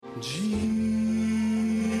Jesus,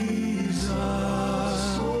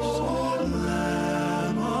 O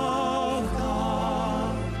Lamb of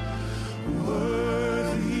God,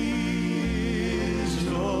 worthy is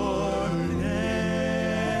your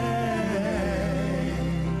name.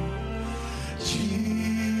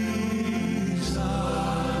 Jesus,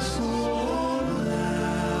 O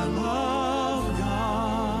Lamb of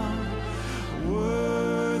God,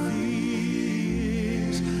 worthy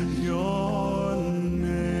is your name.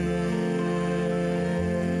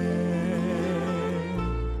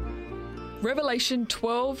 Revelation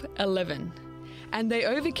 12:11. And they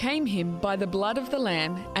overcame him by the blood of the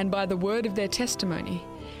Lamb and by the word of their testimony,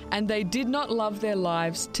 and they did not love their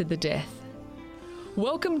lives to the death.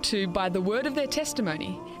 Welcome to By the Word of Their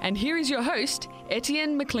Testimony, and here is your host,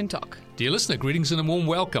 Etienne McClintock. Dear listener, greetings and a warm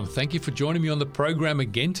welcome. Thank you for joining me on the program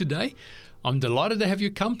again today. I'm delighted to have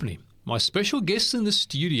your company. My special guest in the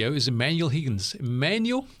studio is Emmanuel Higgins.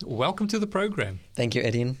 Emmanuel, welcome to the program. Thank you,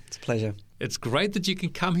 Etienne. It's a pleasure. It's great that you can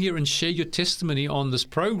come here and share your testimony on this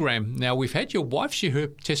program. Now, we've had your wife share her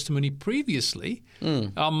testimony previously.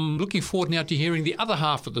 I'm looking forward now to hearing the other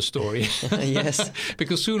half of the story. Yes.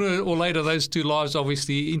 Because sooner or later, those two lives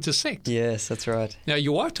obviously intersect. Yes, that's right. Now,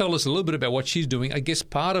 your wife told us a little bit about what she's doing. I guess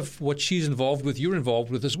part of what she's involved with, you're involved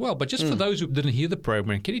with as well. But just for those who didn't hear the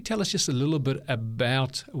program, can you tell us just a little bit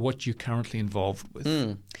about what you're currently involved with?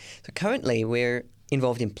 So currently we're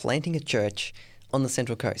involved in planting a church on the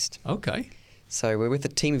Central Coast. Okay. So we're with a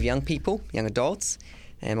team of young people, young adults,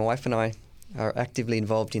 and my wife and I are actively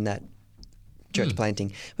involved in that church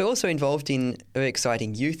planting. We're also involved in a very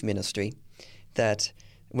exciting youth ministry that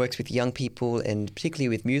works with young people and particularly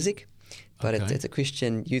with music, but Okay. it's a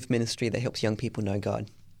Christian youth ministry that helps young people know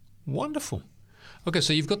God. Wonderful. Okay,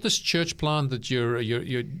 so you've got this church plant that you're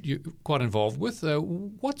quite involved with.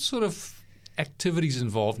 What sort of activities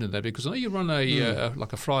involved in that? Because I know you run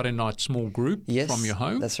like a Friday night small group Yes, from your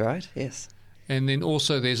home. that's right, yes. And then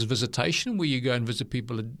also there's visitation where you go and visit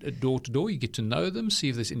people at door to door. You get to know them, see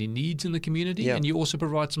if there's any needs in the community, Yeah. and you also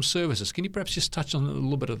provide some services. Can you perhaps just touch on a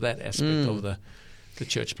little bit of that aspect of the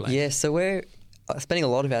church plant? Yeah, so we're spending a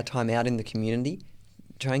lot of our time out in the community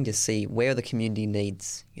trying to see where the community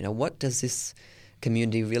needs. You know, what does this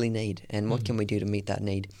community really need and what can we do to meet that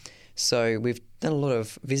need? So we've done a lot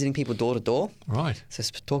of visiting people door to door. Right. So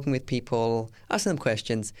talking with people, asking them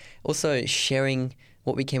questions, also sharing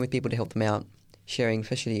what we can with people to help them out, sharing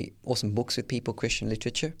especially awesome books with people, Christian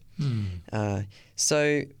literature.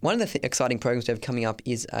 So one of the exciting programs we have coming up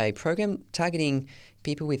is a program targeting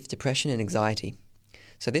people with depression and anxiety.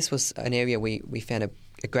 So this was an area we found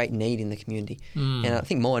a great need in the community. And I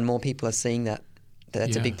think more and more people are seeing that's a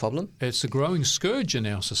Yeah. big problem. It's a growing scourge in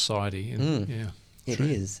our society. And, yeah. It True.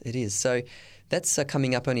 is. So that's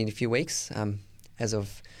coming up only in a few weeks as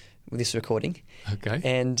of this recording. Okay.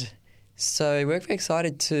 And so we're very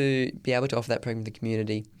excited to be able to offer that program to the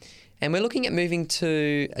community. And we're looking at moving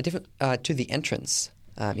to a different to the entrance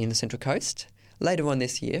in the Central Coast later on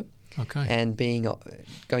this year. Okay. And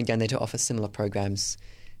going down there to offer similar programs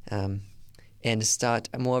and start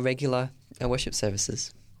a more regular worship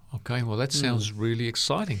services. Okay, well, that sounds really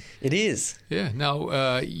exciting. It is. Yeah.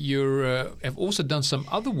 Now, you have also done some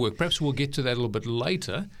other work. Perhaps we'll get to that a little bit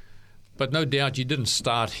later. But no doubt you didn't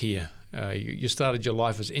start here. You started your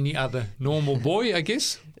life as any other normal boy, I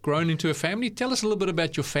guess, grown into a family. Tell us a little bit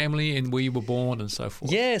about your family and where you were born and so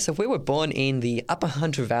forth. Yeah, so we were born in the Upper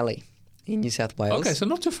Hunter Valley in New South Wales. Okay, so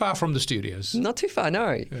not too far from the studios. Not too far,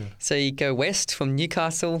 no. Yeah. So you go west from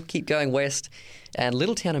Newcastle, keep going west, and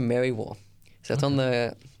little town of Merriwar. So it's on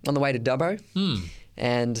the way to Dubbo,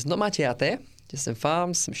 and not much out there. Just some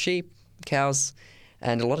farms, some sheep, cows,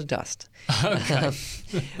 and a lot of dust. Okay.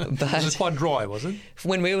 But It was quite dry, was it?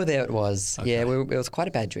 when we were there, it was. Okay. Yeah, it was quite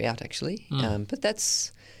a bad drought actually. But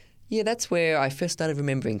that's where I first started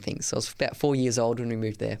remembering things. So I was about 4 years old when we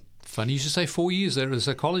moved there. Funny you should say 4 years. The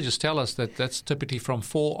psychologists tell us that that's typically from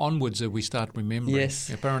 4 onwards that we start remembering. Yes.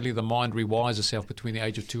 Apparently the mind rewires itself betwin the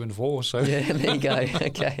age of 2 and 4. So. Yeah, there you go.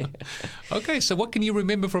 Okay. Okay, so what can you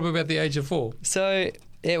remember from about the age of 4? So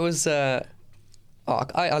it was. I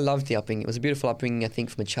loved the upbringing. It was a beautiful upbringing, I think,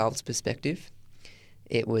 from a child's perspective.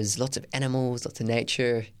 It was lots of animals, lots of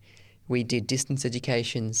nature. We did distance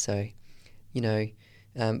education, so,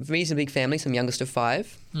 reasonably big family, so I'm youngest of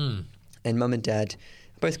 5. And mum and dad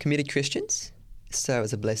are both committed Christians, so it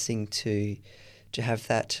was a blessing to have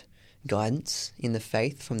that guidance in the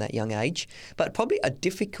faith from that young age, but probably a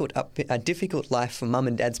difficult life from mum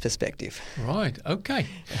and dad's perspective. Right, okay.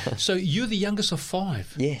 So you're the youngest of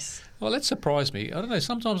 5. Yes. Well, that surprised me. I don't know,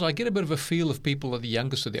 sometimes I get a bit of a feel of people are the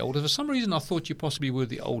youngest or the oldest. For some reason, I thought you possibly were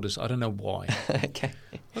the oldest. I don't know why. Okay.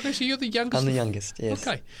 Okay, so you're the youngest. I'm the youngest, yes.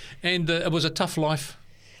 Okay. And it was a tough life?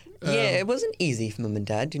 Yeah, it wasn't easy for mum and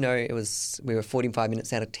dad. You know, we were 45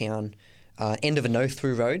 minutes out of town, end of a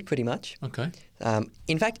no-through road, pretty much. Okay.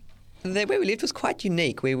 In fact, where we lived was quite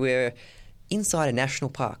unique. We were inside a national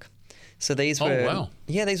park. So these were, wow.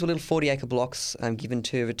 Yeah, these were little 40-acre blocks given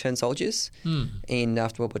to returned soldiers in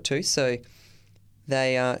after World War II. So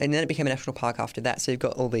they, and then it became a national park after that. So you've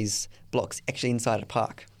got all these blocks actually inside a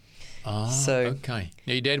park. Okay.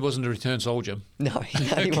 Now, your dad wasn't a returned soldier. No,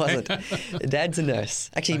 he wasn't. Dad's a nurse.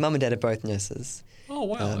 Actually, mum and dad are both nurses. Oh,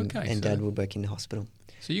 wow, okay. And Dad will work in the hospital.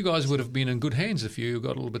 So you guys would have been in good hands if you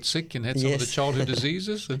got a little bit sick and had some of the childhood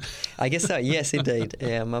diseases. I guess so. Yes, indeed.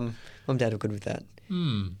 Yeah, mum and dad were good with that.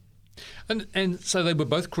 And so they were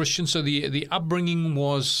both Christians. So the upbringing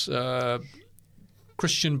was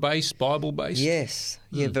Christian based, Bible based. Yes,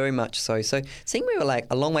 yeah, very much so. So seeing we were like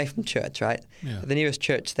a long way from church, right? Yeah. The nearest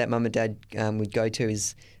church that mum and dad would go to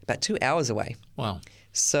is about 2 hours away. Wow.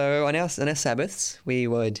 So on our Sabbaths, we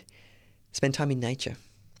would spend time in nature.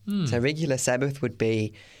 So regular Sabbath would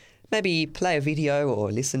be maybe play a video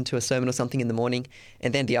or listen to a sermon or something in the morning,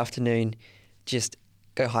 and then the afternoon just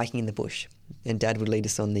go hiking in the bush. And Dad would lead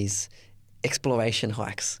us on these exploration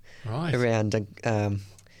hikes around,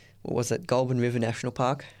 what was it, Goulburn River National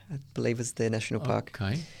Park, I believe is the national park.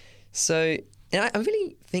 Okay. So and I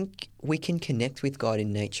really think we can connect with God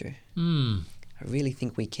in nature. I really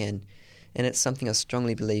think we can. And it's something I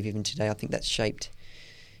strongly believe even today. I think that's shaped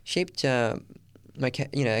my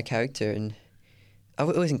character, and I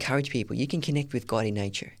always encourage people, you can connect with God in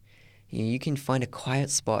nature. You can find a quiet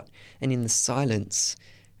spot, and in the silence,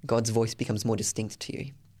 God's voice becomes more distinct to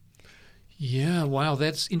you. Yeah, wow,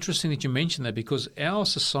 that's interesting that you mentioned that, because our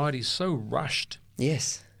society is so rushed.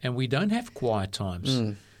 Yes. And we don't have quiet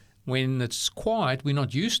times. When it's quiet, we're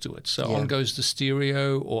not used to it. So on goes the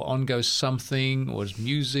stereo, or on goes something, or it's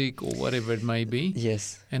music, or whatever it may be.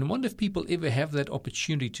 Yes. And I wonder if people ever have that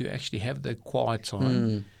opportunity to actually have that quiet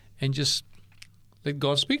time and just let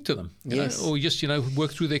God speak to them. You know, or just,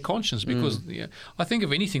 work through their conscience. Because I think,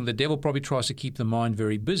 if anything, the devil probably tries to keep the mind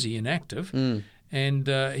very busy and active. And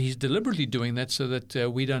he's deliberately doing that so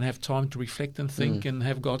that we don't have time to reflect and think and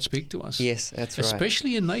have God speak to us. Yes, that's right.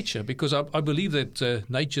 Especially in nature, because I believe that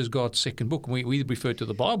nature is God's second book. We refer to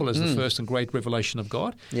the Bible as the first and great revelation of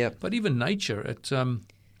God. Yep. But even nature,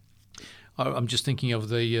 I'm just thinking of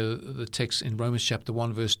the text in Romans chapter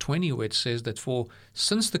 1, verse 20, where it says that for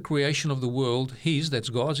since the creation of the world, that's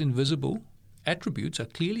God's invisible attributes are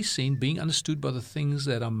clearly seen, being understood by the things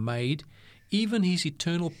that are made, even his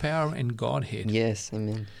eternal power and Godhead. Yes,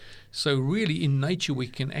 amen. So really, in nature, we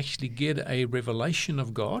can actually get a revelation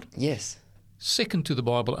of God. Yes. Second to the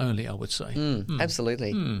Bible only, I would say.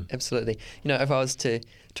 Absolutely. Absolutely. If I was to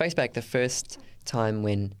trace back the first time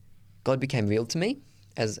when God became real to me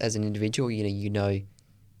as an individual,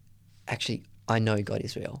 actually, I know God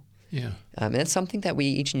is real. Yeah. And that's something that we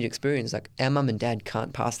each need to experience. Like, our mum and dad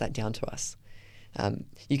can't pass that down to us.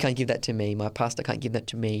 You can't give that to me. My pastor can't give that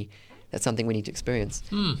to me. That's something we need to experience.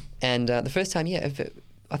 And the first time,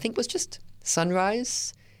 I think was just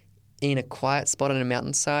sunrise in a quiet spot on a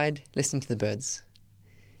mountainside, listening to the birds.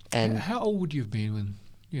 And how old would you have been when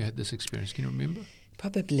you had this experience? Can you remember?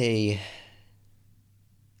 Probably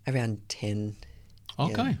around 10.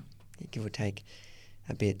 Okay. Give or take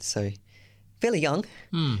a bit. So fairly young.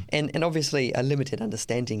 And obviously a limited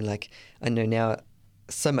understanding. Like, I know now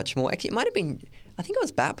so much more. Actually, it might have been, I think I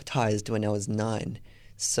was baptized when I was 9.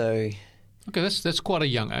 So okay, that's quite a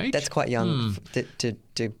young age. That's quite young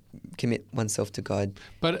to commit oneself to God.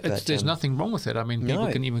 But there's nothing wrong with that. I mean,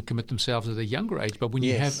 people can even commit themselves at a younger age. But when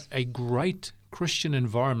you have a great Christian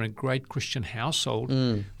environment, a great Christian household,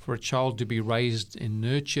 for a child to be raised and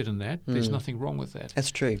nurtured in that, there's nothing wrong with that.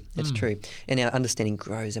 That's true. That's true. And our understanding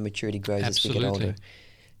grows, our maturity grows as we get older.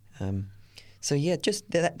 So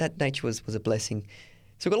just that nature was a blessing.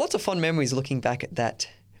 So we've got lots of fond memories looking back at that.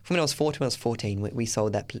 From when I was 4 to when I was 14, we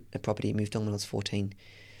sold that property and moved on when I was 14.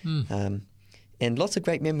 And lots of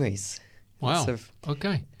great memories. Wow.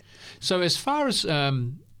 Okay. So as far as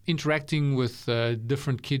interacting with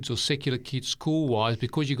different kids or secular kids school-wise,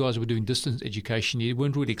 because you guys were doing distance education, you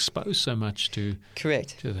weren't really exposed so much to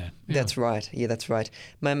that. Yeah. That's right. Yeah, that's right.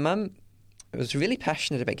 My mum was really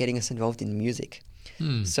passionate about getting us involved in music.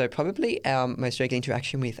 So probably our most regular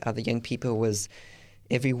interaction with other young people was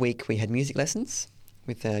every week we had music lessons.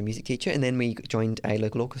 with a music teacher, and then we joined a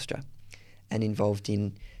local orchestra and involved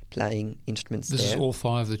in playing instruments This there. is all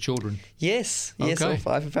 5 of the children. Yes, Okay. all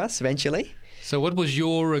 5 of us eventually. So what was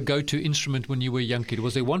your go-to instrument when you were a young kid?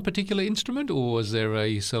 Was there one particular instrument or was there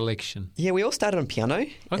a selection? Yeah, we all started on piano.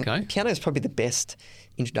 and Okay. piano is probably the best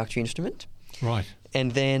introductory instrument. Right.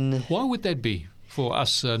 And then, Why would that be? For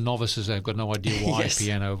us novices, I've got no idea why Yes.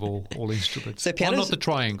 piano of all instruments. So Why piano's- not the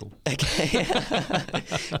triangle? okay.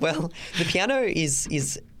 Well, the piano is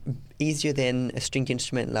easier than a stringed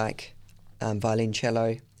instrument like violin,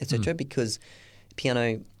 cello, etc. because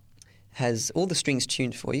piano has all the strings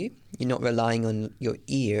tuned for you. You're not relying on your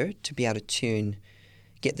ear to be able to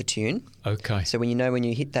get the tune. Okay. So when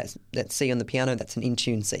you hit that C on the piano, that's an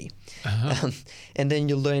in-tune C. Uh-huh. And then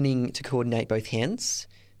you're learning to coordinate both hands.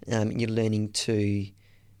 You're learning to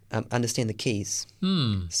understand the keys.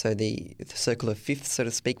 So the circle of fifths, so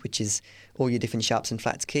to speak, which is all your different sharps and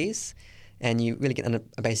flats keys. And you really get under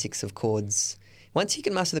a basics of chords. Once you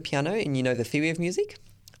can master the piano and you know the theory of music,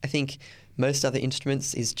 I think most other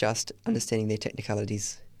instruments is just understanding their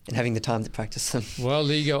technicalities and having the time to practice them. Well,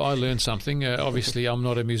 there you go. I learned something. Obviously, I'm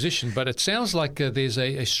not a musician, but it sounds like there's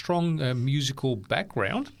a strong musical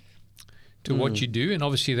background to what you do, and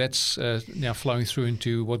obviously that's now flowing through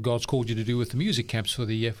into what God's called you to do with the music camps for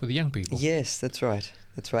the young people. Yes, that's right.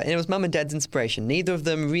 That's right. And it was Mum and Dad's inspiration. Neither of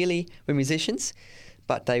them really were musicians,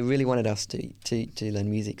 but they really wanted us to learn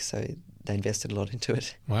music, so they invested a lot into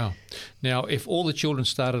it. Wow. Now, if all the children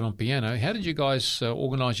started on piano, how did you guys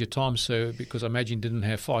organise your time? So, because I imagine you didn't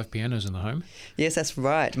have 5 pianos in the home. Yes, that's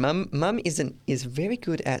right. Mum is very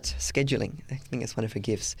good at scheduling. I think that's one of her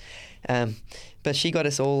gifts. But she got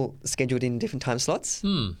us all scheduled in different time slots.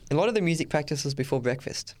 A lot of the music practice was before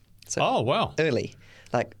breakfast. So Oh, wow. early,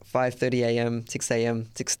 like 5:30 a.m., 6 a.m.,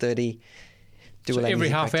 6:30. Do So all that every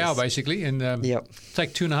music half hour, practice. basically, and Yep.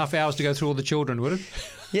 take 2.5 hours to go through all the children, would it?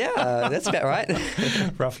 Yeah, that's about right.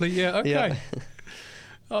 Roughly, yeah. Okay. Yeah.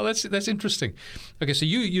 Oh, that's interesting. Okay, so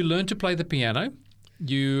you learn to play the piano.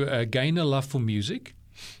 You gain a love for music.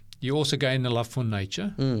 You also gain a love for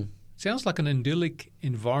nature. Sounds like an idyllic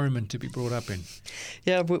environment to be brought up in.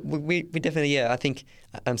 Yeah, we definitely, I think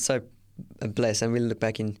I'm so blessed. I really look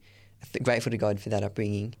back and grateful to God for that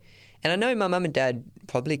upbringing. And I know my mum and dad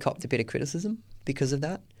probably copped a bit of criticism because of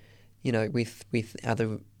that, with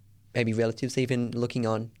other maybe relatives even looking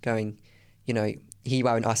on, going, here you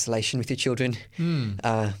are in isolation with your children.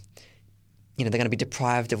 They're going to be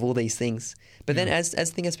deprived of all these things. But then as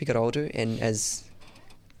we got older and as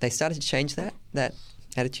they started to change that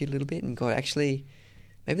attitude a little bit and go, actually,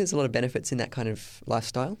 maybe there's a lot of benefits in that kind of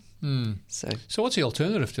lifestyle. So what's the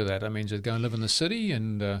alternative to that? I mean, just go and live in the city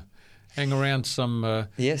and hang around some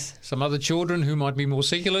other children who might be more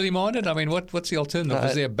secularly minded? I mean, what's the alternative?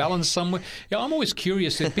 Is there a balance somewhere? Yeah, I'm always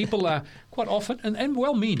curious that people are quite often and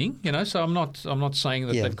well-meaning, so I'm not saying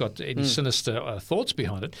that they've got any sinister thoughts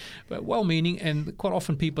behind it, but well-meaning, and quite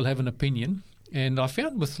often people have an opinion, and I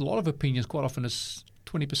found with a lot of opinions, quite often it's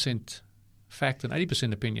 20% fact and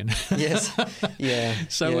 80% opinion. Yes. Yeah.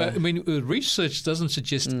 So, yeah. Research doesn't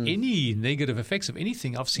suggest any negative effects of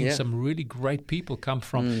anything. I've seen some really great people come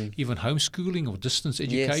from even homeschooling or distance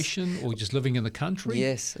education or just living in the country.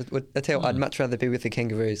 Yes. I tell you, I'd much rather be with the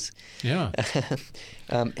kangaroos. Yeah.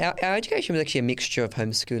 Our education was actually a mixture of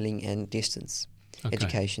homeschooling and distance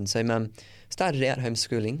education. So Mum started out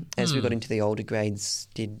homeschooling. As we got into the older grades,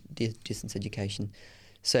 did distance education.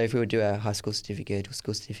 So if we would do our high school certificate or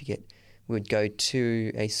school certificate, we would go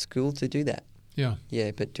to a school to do that. Yeah.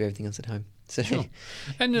 Yeah, but do everything else at home. So, sure.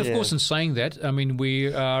 And of course, in saying that, I mean,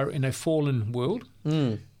 we are in a fallen world.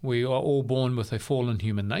 We are all born with a fallen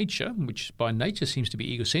human nature, which by nature seems to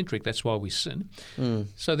be egocentric. That's why we sin.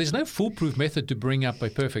 So there's no foolproof method to bring up a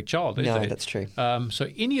perfect child, is No, there? that's true. So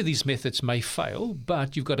any of these methods may fail,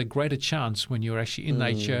 but you've got a greater chance when you're actually in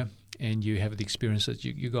nature and you have the experience that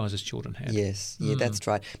you guys as children had. Yes, that's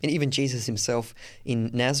right. And even Jesus himself in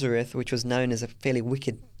Nazareth, which was known as a fairly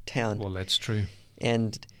wicked town. Well, that's true.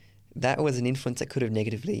 And that was an influence that could have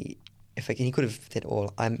negatively affected. He could have said,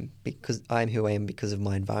 I'm who I am because of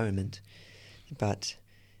my environment. But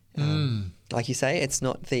like you say, it's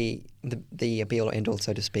not the be all or end all,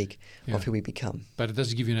 so to speak, of who we become. But it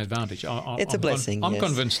does give you an advantage. It's a blessing. I'm yes.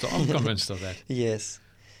 convinced. I'm convinced of that. Yes.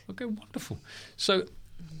 Okay, wonderful. So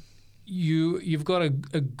you've got a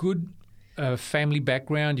good family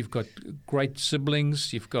background. You've got great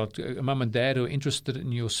siblings. You've got a mum and dad who are interested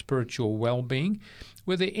in your spiritual well-being.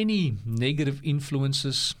 Were there any negative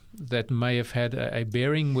influences that may have had a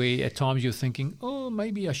bearing where at times you're thinking,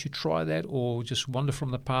 maybe I should try that, or just wander from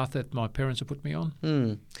the path that my parents have put me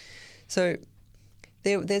on? So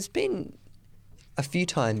there's been a few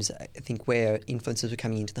times, I think, where influences were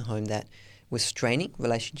coming into the home that was straining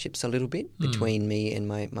relationships a little bit between me and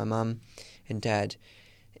my mum and dad.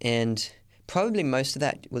 And probably most of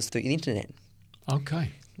that was through the internet.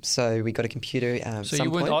 Okay. So we got a computer So some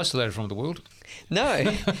you weren't point. isolated from the world? No.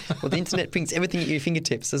 Well, the internet brings everything at your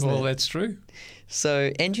fingertips, doesn't Well, it? that's true.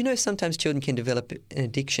 So, and sometimes children can develop an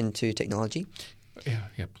addiction to technology. Yeah,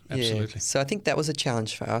 absolutely. Yeah. So I think that was a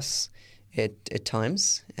challenge for us at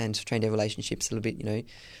times, and strained our relationships a little bit.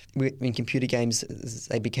 When computer games, as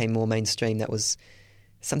they became more mainstream, that's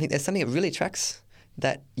something that really attracts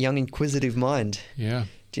that young inquisitive mind. Yeah.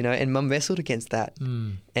 And Mum wrestled against that,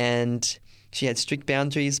 and she had strict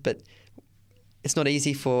boundaries, but it's not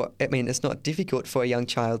it's not difficult for a young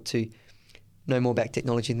child to know more about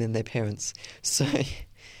technology than their parents. So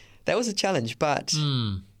that was a challenge, but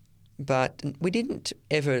we didn't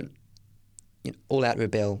ever all out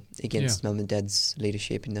rebel against Mum and Dad's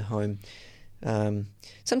leadership in the home.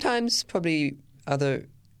 Sometimes probably other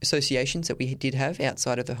associations that we did have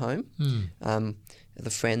outside of the home, the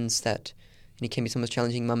friends that it can be somewhat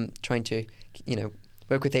challenging. Mum trying to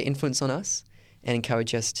work with their influence on us and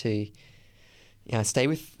encourage us to stay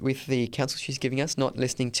with the counsel she's giving us, not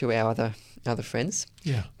listening to our other friends.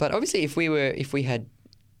 Yeah. But obviously, if we had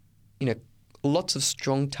lots of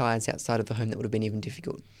strong ties outside of the home, that would have been even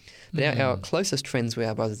difficult. But our closest friends were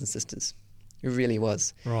our brothers and sisters. It really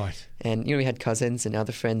was. Right. And we had cousins and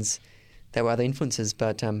other friends that were other influences.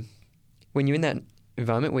 But when you're in that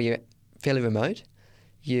environment where you're fairly remote,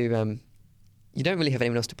 you don't really have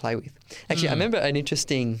anyone else to play with. Actually, I remember an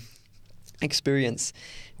interesting experience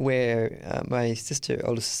where my sister,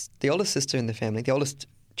 the oldest sister in the family, the oldest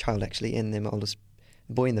child actually, and the oldest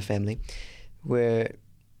boy in the family, were,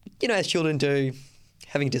 as children do,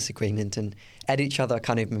 having a disagreement and at each other. I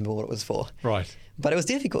can't even remember what it was for. Right. But it was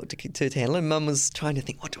difficult to handle. And Mum was trying to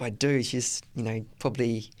think, what do I do? She's,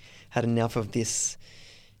 probably had enough of this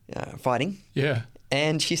fighting. Yeah.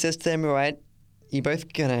 And she says to them, all right, you're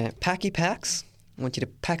both going to pack your packs. I want you to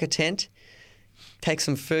pack a tent, take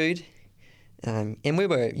some food. And we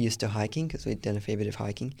were used to hiking because we'd done a fair bit of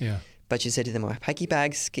hiking. Yeah. But she said to them, all right, pack your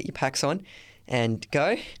bags, get your packs on, and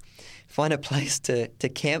go find a place to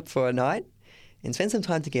camp for a night and spend some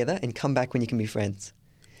time together and come back when you can be friends.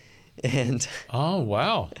 And Oh,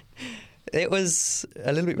 wow. it was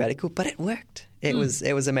a little bit radical, but it worked. It was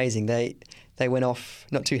amazing. They went off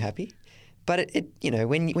not too happy, but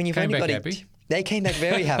when you've Came only back got happy? they came back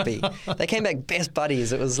very happy. They came back best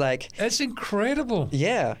buddies. It was like, That's incredible.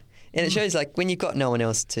 yeah, and it shows like when you've got no one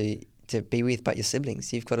else to be with but your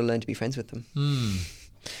siblings, you've got to learn to be friends with them.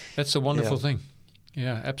 That's a wonderful Yeah. thing.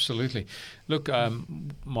 Yeah, absolutely. Look,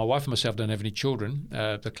 my wife and myself don't have any children.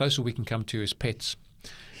 The closer we can come to is pets.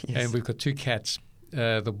 Yes. And we've got two cats.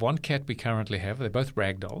 The one cat we currently have, they're both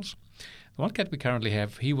ragdolls. The one cat we currently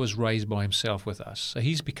have, he was raised by himself with us. So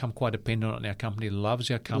he's become quite dependent on our company, loves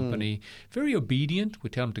our company, very obedient. We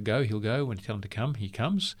tell him to go, he'll go. When we tell him to come, he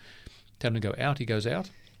comes. Tell him to go out, he goes out.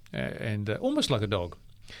 And almost like a dog.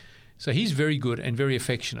 So he's very good and very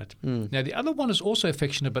affectionate. Now, the other one is also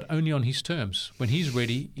affectionate, but only on his terms. When he's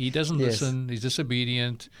ready, he doesn't Yes. listen. He's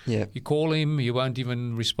disobedient. Yeah. You call him, he won't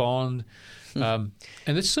even respond. And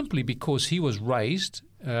it's simply because he was raised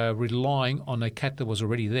relying on a cat that was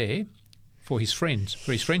already there for his friends,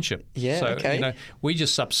 for his friendship. Yeah, so, okay. we're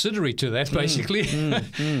just subsidiary to that, basically.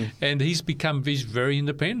 And he's very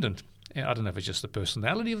independent. And I don't know if it's just the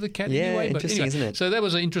personality of the cat Yeah, anyway. But interesting, anyway, isn't it? So that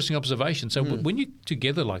was an interesting observation. So when you're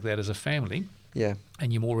together like that as a family, Yeah.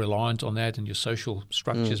 and you're more reliant on that and your social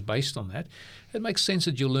structure's based on that, it makes sense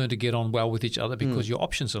that you'll learn to get on well with each other because your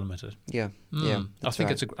options are limited. Yeah. Yeah. I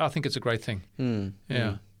think it's a great thing.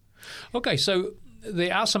 Yeah. Okay, so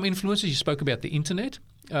there are some influences. You spoke about the internet.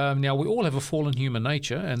 Now, we all have a fallen human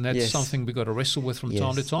nature, and that's Yes. something we've got to wrestle with from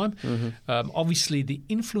time to Yes. time. Obviously, the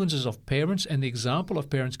influences of parents and the example of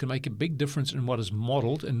parents can make a big difference in what is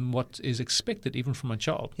modeled and what is expected even from a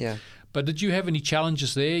child. Yeah. But did you have any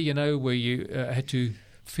challenges there, where you had to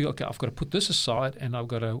feel, okay, I've got to put this aside and I've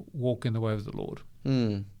got to walk in the way of the Lord?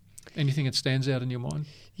 Anything that stands out in your mind?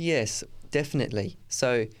 Yes, definitely.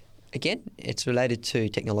 So, again, it's related to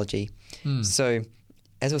technology. So,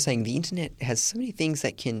 as I was saying, the internet has so many things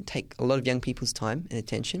that can take a lot of young people's time and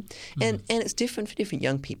attention. And it's different for different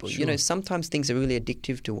young people. Sure. Sometimes things are really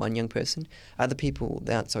addictive to one young person. Other people,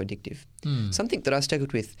 they aren't so addictive. Something that I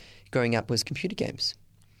struggled with growing up was computer games.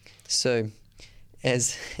 So,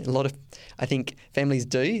 as a lot of, I think, families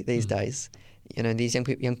do these days, these young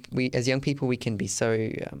people, as young people, we can be so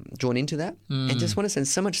drawn into that and just want to spend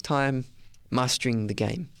so much time mastering the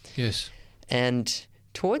game. Yes. And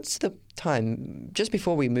towards the time, just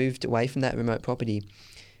before we moved away from that remote property,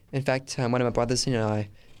 In fact, one of my brothers and I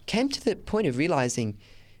came to the point of realizing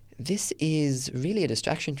this is really a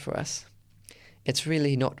distraction for us. It's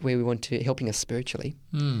really not where we want to, helping us spiritually.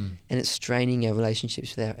 And it's straining our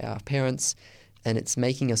relationships with our parents, and it's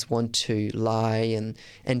making us want to lie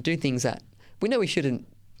and do things that we know we shouldn't,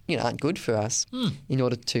 aren't good for us in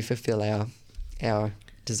order to fulfill our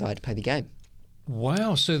desire to play the game.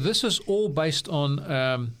 Wow. So this is all based on,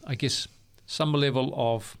 I guess, some level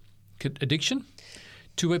of addiction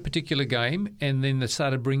to a particular game, and then they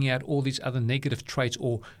started bringing out all these other negative traits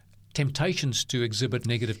or temptations to exhibit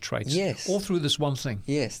negative traits. Yes. All through this one thing.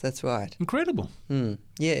 Yes, that's right. Incredible.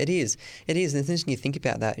 Yeah, it is. It is. And it's interesting you think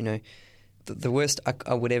about that. The worst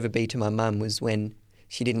I would ever be to my mum was when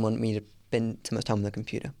she didn't want me to spend too much time on the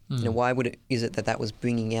computer. Why is it that was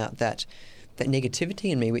bringing out that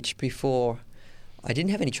negativity in me, which before I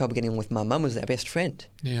didn't have any trouble getting on with. My mum was our best friend.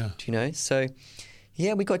 Yeah. So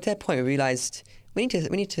yeah, we got to that point. We realised we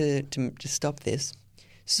need to stop this.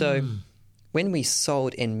 So when we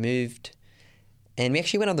sold and moved, and we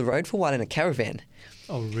actually went on the road for a while in a caravan.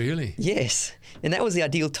 Oh, really? Yes, and that was the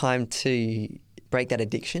ideal time to break that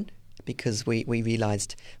addiction, because we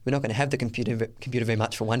realised we're not going to have the computer very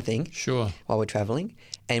much, for one thing. Sure. While we're travelling,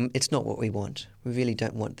 and it's not what we want. We really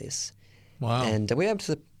don't want this. Wow. And we're able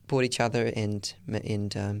to support each other and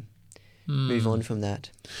move on from that.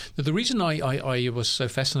 The reason I was so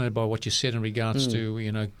fascinated by what you said in regards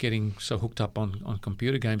to getting so hooked up on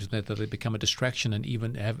computer games and that they become a distraction and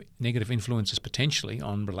even have negative influences potentially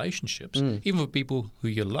on relationships, even with people who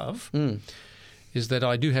you love, is that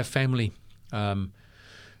I do have family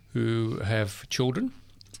who have children,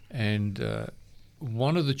 and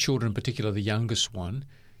one of the children in particular, the youngest one,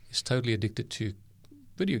 is totally addicted to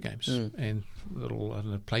video games and little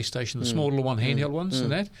PlayStation, the small little handheld ones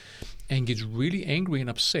and that, and gets really angry and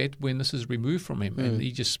upset when this is removed from him. And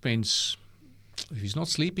he just spends, if he's not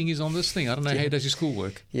sleeping, he's on this thing. I don't know how he does his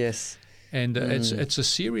schoolwork. Yes. And it's a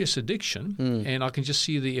serious addiction, and I can just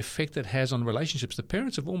see the effect it has on relationships. The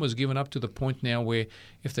parents have almost given up to the point now where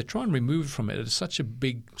if they try and remove it from it, it's such a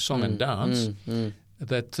big song and dance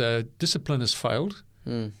that discipline has failed.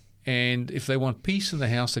 And if they want peace in the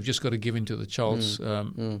house, they've just got to give in to the child's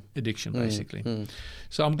addiction, basically.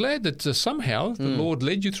 So I'm glad that somehow the Lord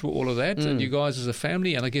led you through all of that, and you guys as a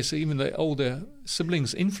family, and I guess even the older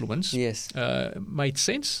siblings' influence made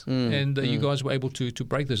sense, and you guys were able to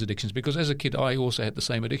break those addictions. Because as a kid, I also had the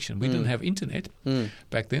same addiction. We didn't have internet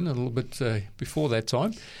back then, a little bit before that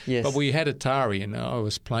time, but we had Atari, and I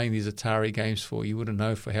was playing these Atari games for, you wouldn't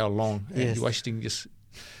know for how long, and wasting just...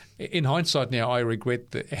 In hindsight now, I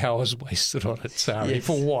regret the hours wasted on Atari.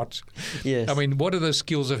 For what? Yes. I mean, what are those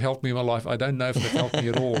skills that have helped me in my life? I don't know if they've helped me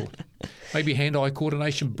at all. Maybe hand-eye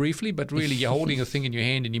coordination briefly, but really you're holding a thing in your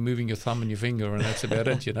hand and you're moving your thumb and your finger, and that's about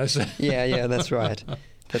it, So. Yeah, that's right.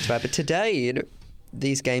 That's right. But today,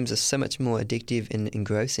 these games are so much more addictive and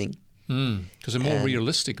engrossing. Because they're more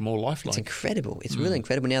realistic, more lifelike. It's incredible. It's really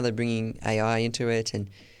incredible. Now they're bringing AI into it, and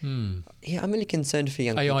I'm really concerned for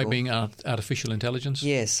young people. AI being artificial intelligence?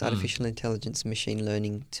 Yes, artificial intelligence, machine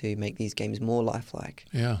learning to make these games more lifelike.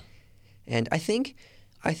 Yeah. And I think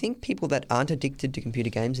people that aren't addicted to computer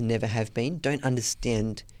games and never have been don't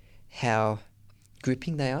understand how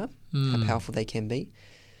gripping they are, how powerful they can be,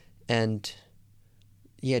 and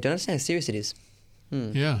don't understand how serious it is.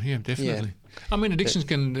 Yeah, definitely. Yeah. I mean, addictions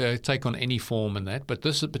can take on any form in that, but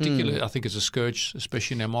this in particular, I think, is a scourge,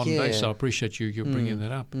 especially in our modern day, so I appreciate you bringing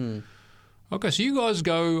that up. Okay, so you guys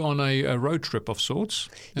go on a road trip of sorts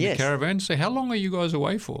in a caravan. So how long are you guys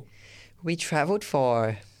away for? We travelled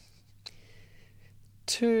for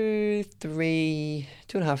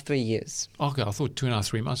 2.5, 3 years. Okay, I thought 2.5,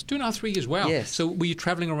 3 months. 2.5, 3 years, wow. Yes. So were you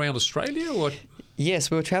travelling around Australia or?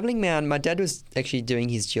 Yes, we were travelling around. My dad was actually doing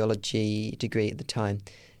his geology degree at the time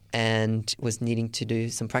and was needing to do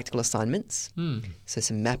some practical assignments, so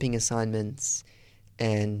some mapping assignments.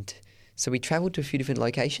 And so we travelled to a few different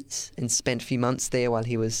locations and spent a few months there while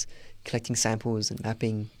he was collecting samples and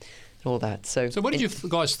mapping and all that. So what did you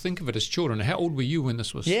guys think of it as children? How old were you when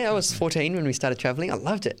this was? Yeah, I was 14 when we started travelling. I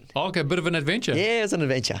loved it. Oh, okay, a bit of an adventure. Yeah, it was an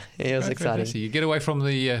adventure. Yeah, it was exciting. So you get away from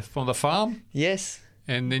the farm. Yes.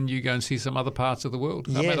 And then you go and see some other parts of the world,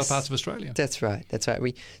 other parts of Australia. That's right.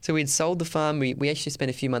 We'd sold the farm. We actually spent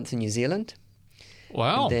a few months in New Zealand.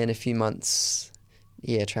 Wow. And then a few months,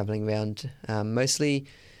 travelling around mostly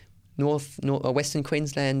Western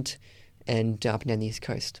Queensland and up and down the East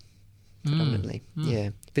Coast, predominantly. Yeah,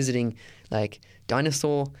 visiting like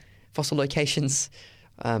dinosaur fossil locations,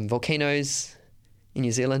 volcanoes in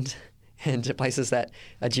New Zealand, and places that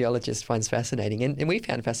a geologist finds fascinating. And we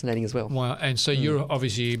found fascinating as well. Wow. And so you're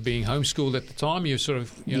obviously being homeschooled at the time. You're sort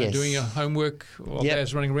of Yes. doing your homework while Yep.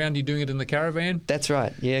 Dad's running around. You're doing it in the caravan. That's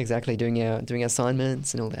right. Yeah, exactly. Doing our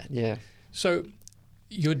assignments and all that. Yeah. So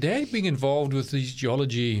your dad being involved with these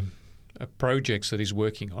geology projects that he's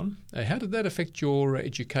working on, how did that affect your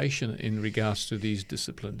education in regards to these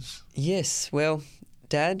disciplines? Yes. Well,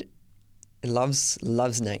 Dad loves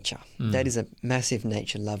nature. Dad is a massive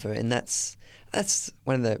nature lover, and that's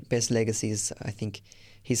one of the best legacies I think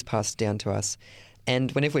he's passed down to us.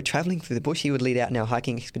 And whenever we're travelling through the bush, he would lead out in our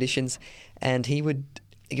hiking expeditions, and he would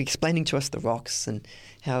explaining to us the rocks and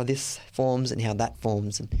how this forms and how that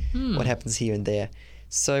forms and what happens here and there.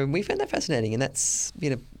 So we found that fascinating, and that's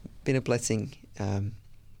been a blessing.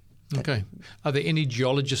 Okay. Are there any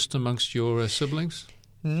geologists amongst your siblings?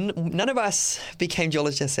 None of us became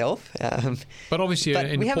geologists ourselves. But obviously but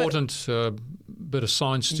an we have a- important bit of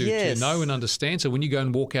science to Yes. know and understand. So when you go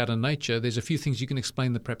and walk out in nature, there's a few things you can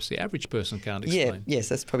explain that perhaps the average person can't explain. Yes,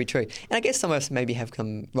 that's probably true. And I guess some of us maybe have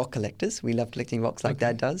become rock collectors. We love collecting rocks like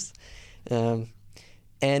Dad does. And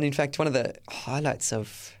in fact, one of the highlights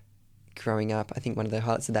of growing up, I think one of the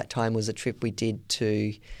highlights of that time was a trip we did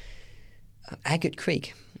to Agate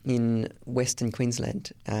Creek in Western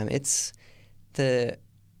Queensland. It's one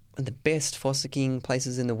of the best fossicking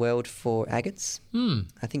places in the world for agates.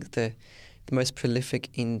 I think the most prolific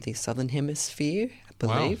in the southern hemisphere, I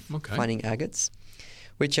believe, Wow, okay. finding agates,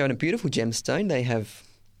 which are in a beautiful gemstone. They have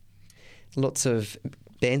lots of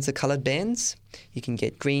bands, of coloured bands. You can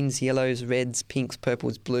get greens, yellows, reds, pinks,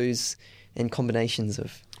 purples, blues, and combinations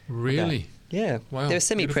of Really? that. Yeah. Wow, They're a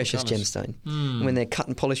semi-precious beautiful gemstone. colours. And when they're cut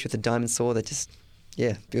and polished with a diamond saw, they're just,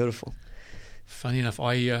 beautiful. Funny enough,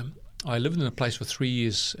 I lived in a place for 3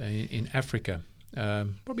 years in Africa,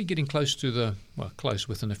 probably getting close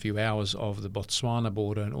within a few hours of the Botswana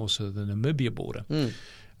border and also the Namibia border,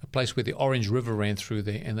 a place where the Orange River ran through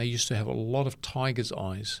there, and they used to have a lot of tiger's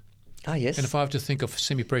eyes. Ah, yes. And if I have to think of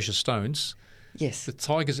semi-precious stones, Yes. the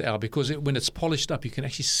tiger's eye, because when it's polished up, you can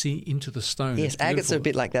actually see into the stone. Yes, It's agates are a beautiful.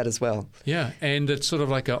 bit like that as well. Yeah, and it's sort of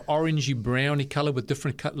like a orangey browny colour with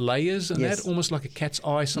different cut layers, and Yes. that almost like a cat's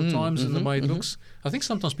eye sometimes in the way it looks. I think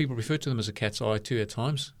sometimes people refer to them as a cat's eye too at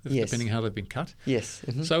times, Yes. depending how they've been cut. Yes.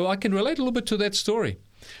 So I can relate a little bit to that story.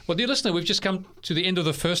 Well, dear listener, we've just come to the end of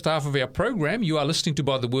the first half of our program. You are listening to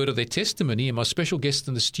By the Word of Their Testimony, and my special guest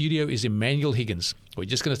in the studio is Emmanuel Higgins. We're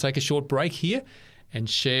just going to take a short break here and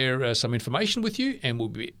share some information with you, and we'll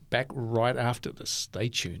be back right after this. Stay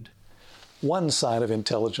tuned. One sign of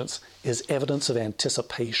intelligence is evidence of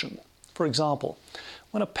anticipation. For example,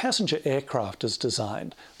 when a passenger aircraft is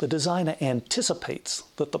designed, the designer anticipates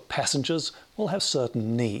that the passengers will have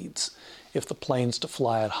certain needs. If the plane's to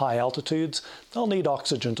fly at high altitudes, they'll need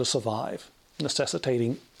oxygen to survive,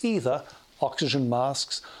 necessitating either oxygen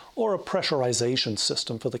masks or a pressurization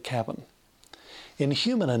system for the cabin. In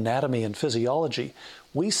human anatomy and physiology,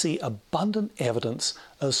 we see abundant evidence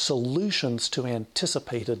of solutions to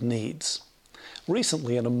anticipated needs.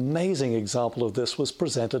 Recently, an amazing example of this was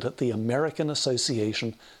presented at the American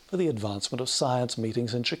Association for the Advancement of Science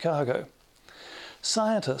meetings in Chicago.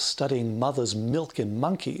 Scientists studying mothers' milk in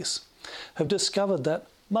monkeys have discovered that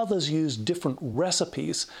mothers use different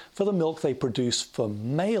recipes for the milk they produce for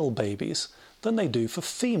male babies than they do for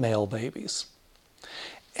female babies.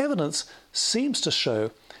 Evidence seems to show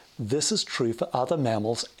this is true for other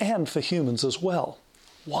mammals and for humans as well.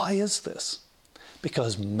 Why is this?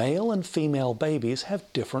 Because male and female babies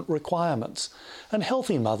have different requirements, and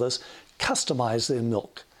healthy mothers customize their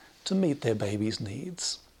milk to meet their baby's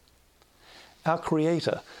needs. Our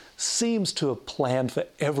Creator seems to have planned for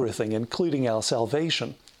everything, including our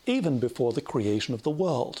salvation, even before the creation of the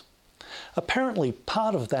world. Apparently,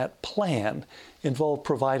 part of that plan involved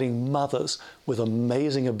providing mothers with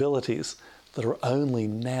amazing abilities that are only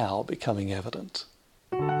now becoming evident.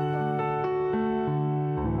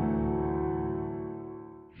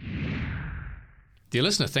 Dear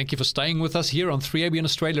listener, thank you for staying with us here on 3ABN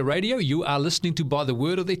Australia Radio. You are listening to By the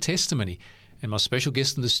Word of Their Testimony. And my special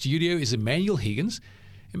guest in the studio is Emmanuel Higgins.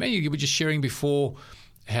 Emmanuel, you were just sharing before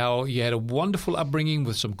how you had a wonderful upbringing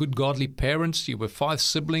with some good godly parents. You were 5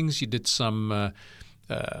 siblings. You did some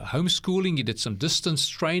homeschooling. You did some distance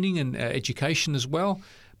training and education as well.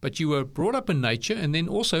 But you were brought up in nature, and then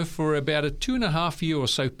also for about a 2.5-year or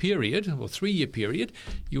so period, or 3-year period,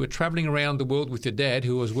 you were travelling around the world with your dad,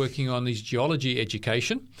 who was working on his geology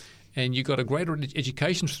education, and you got a greater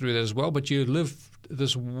education through that as well. But you lived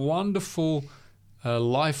this wonderful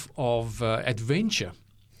life of adventure.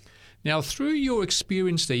 Now, through your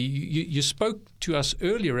experience there, you spoke to us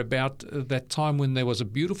earlier about that time when there was a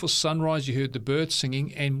beautiful sunrise, you heard the birds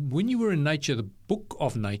singing, and when you were in nature, the book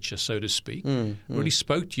of nature, so to speak, really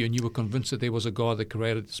spoke to you, and you were convinced that there was a God that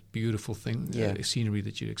created this beautiful thing, scenery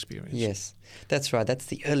that you experienced. Yes, that's right. That's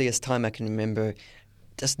the earliest time I can remember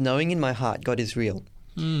just knowing in my heart God is real.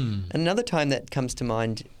 And another time that comes to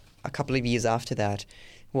mind a couple of years after that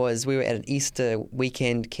was we were at an Easter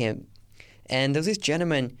weekend camp, and there was this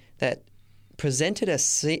gentleman that presented a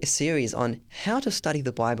series on how to study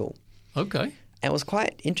the Bible. Okay. And it was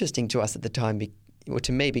quite interesting to us at the time, or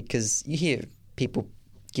to me, because you hear people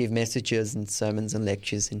give messages and sermons and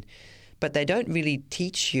lectures, but they don't really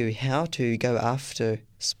teach you how to go after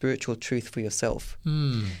spiritual truth for yourself.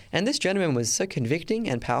 And this gentleman was so convicting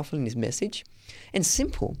and powerful in his message, and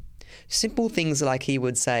simple things like he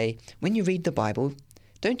would say, when you read the Bible,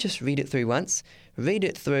 don't just read it through once, read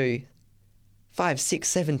it through 5, 6,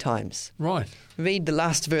 7 times. Right. Read the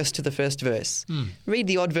last verse to the first verse. Read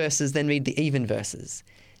the odd verses, then read the even verses.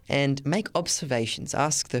 And make observations.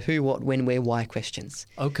 Ask the who, what, when, where, why questions.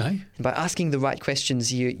 Okay. And by asking the right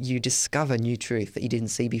questions, you discover new truth that you didn't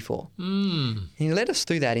see before. And he led us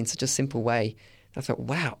through that in such a simple way. I thought,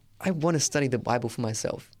 wow, I want to study the Bible for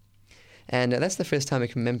myself. And that's the first time I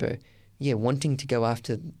can remember, wanting to go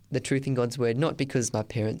after the truth in God's Word, not because my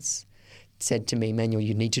parents said to me, Manuel,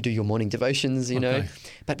 you need to do your morning devotions, you know,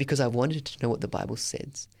 but because I wanted to know what the Bible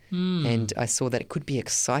says. And I saw that it could be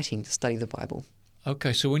exciting to study the Bible.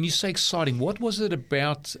 Okay, so when you say exciting, what was it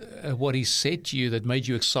about what he said to you that made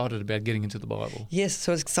you excited about getting into the Bible? Yes,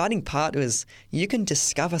 so the exciting part was you can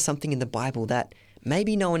discover something in the Bible that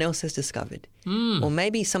maybe no one else has discovered, or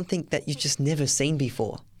maybe something that you've just never seen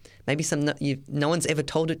before. Maybe no one's ever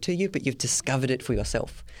told it to you, but you've discovered it for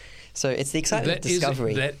yourself. So it's the excitement of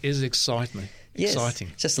discovery. That is excitement. Yes, exciting.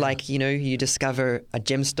 Just like, you discover a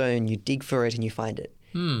gemstone, you dig for it and you find it.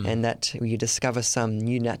 And that you discover some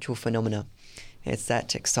new natural phenomena. It's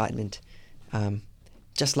that excitement.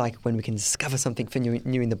 Just like when we can discover something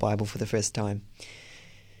new in the Bible for the first time.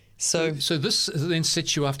 So this then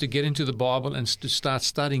sets you up to get into the Bible and to start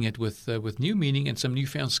studying it with new meaning and some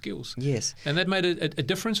newfound skills. Yes. And that made a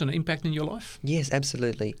difference and an impact in your life? Yes,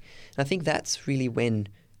 absolutely. I think that's really when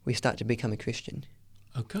we start to become a Christian.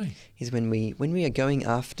 Okay. Is when we are going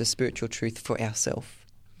after spiritual truth for ourselves.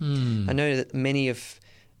 I know that many of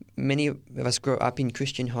us grow up in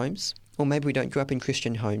Christian homes, or maybe we don't grow up in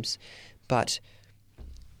Christian homes, but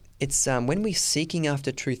it's when we're seeking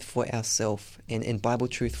after truth for ourselves and Bible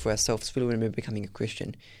truth for ourselves, it's really when we're becoming a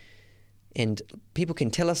Christian. And people can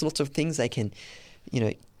tell us lots of things. They can,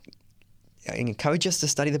 encourage us to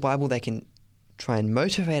study the Bible. They can try and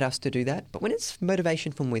motivate us to do that. But when it's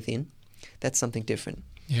motivation from within, that's something different.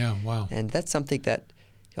 Yeah, wow. And that's something that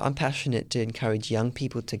I'm passionate to encourage young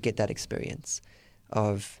people to get that experience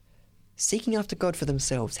of seeking after God for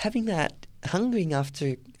themselves, having that hungering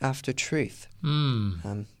after truth.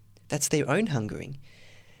 That's their own hungering.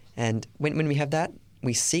 And when we have that,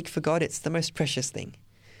 we seek for God. It's the most precious thing.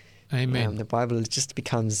 Amen. The Bible just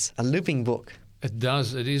becomes a living book. It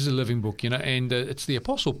does. It is a living book, and it's the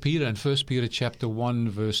Apostle Peter in 1 Peter chapter 1,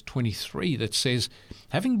 verse 23 that says,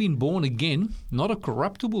 having been born again, not of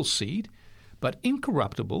corruptible seed, but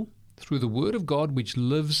incorruptible, through the word of God which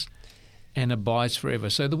lives and abides forever.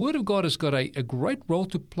 So the word of God has got a great role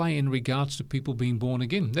to play in regards to people being born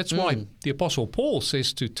again. That's why the Apostle Paul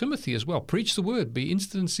says to Timothy as well, preach the word, be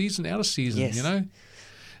instant in season, out of season, Yes.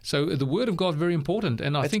 So the word of God, very important.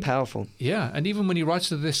 And I think powerful. Yeah, and even when he writes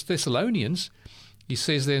to the Thessalonians, he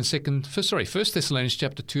says there in 1 Thessalonians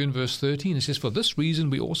chapter 2 and verse 13, he says, for this reason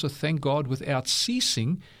we also thank God without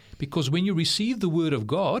ceasing, because when you received the word of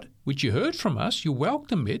God, which you heard from us, you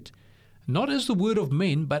welcomed it, not as the word of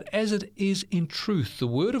men, but as it is in truth, the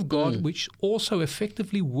word of God, which also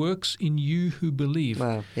effectively works in you who believe.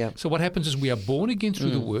 Wow, yeah. So what happens is we are born again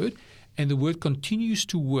through the word, and the word continues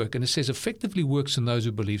to work. And it says effectively works in those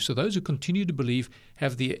who believe. So those who continue to believe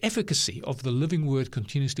have the efficacy of the living word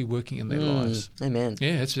continuously working in their lives. Amen.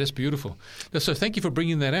 Yeah, that's beautiful. So thank you for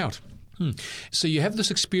bringing that out. So you have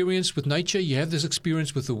this experience with nature. You have this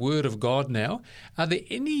experience with the word of God now. Are there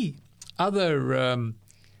any other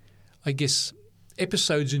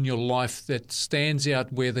episodes in your life that stands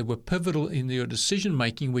out where they were pivotal in your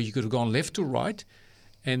decision-making, where you could have gone left or right,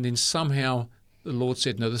 and then somehow the Lord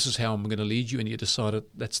said, no, this is how I'm going to lead you, and you decided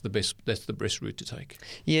that's the best route to take?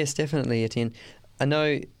 Yes, definitely, Etienne. I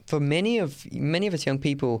know for many of us young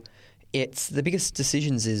people, it's the biggest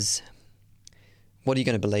decisions is what are you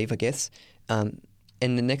going to believe, I guess. And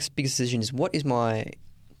the next biggest decision is what is my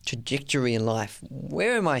trajectory in life?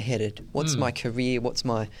 Where am I headed? What's my career? What's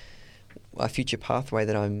my a future pathway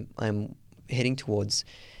that I'm heading towards.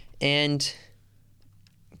 And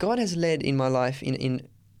God has led in my life in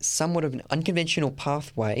somewhat of an unconventional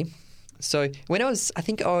pathway. So when I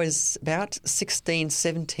think I was about 16,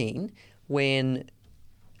 17, when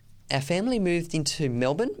our family moved into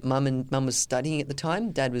Melbourne. Mum was studying at the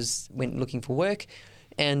time. Dad went looking for work,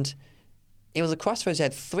 and it was a crossroads. I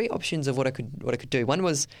had three options of what I could do. One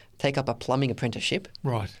was take up a plumbing apprenticeship.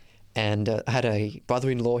 Right. And I had a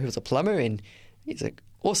brother-in-law who was a plumber, and he's an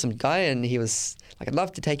awesome guy, and he was like, I'd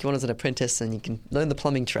love to take you on as an apprentice and you can learn the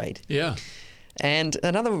plumbing trade. Yeah. And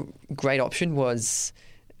another great option was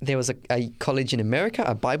there was a college in America,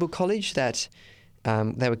 a Bible college that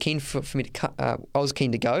they were keen for me to I was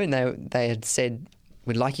keen to go, and they had said,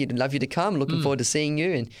 we'd love you to come, looking forward to seeing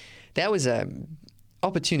you. And that was an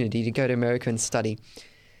opportunity to go to America and study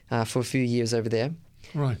for a few years over there.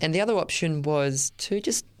 Right. And the other option was to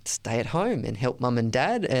just stay at home and help Mum and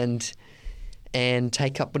Dad and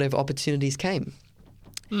take up whatever opportunities came.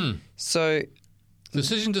 So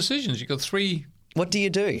Decisions. You've got three what do you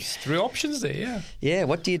do? options there, yeah. Yeah,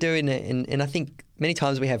 what do you do? And I think many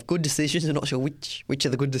times we have good decisions and not sure which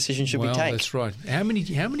of the good decisions should we take. Well, that's right. How many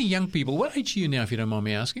young people, what age are you now, if you don't mind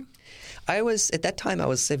me asking? At that time I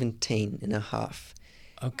was 17 and a half.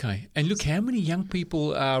 Okay. And look, how many young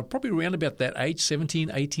people are probably around about that age,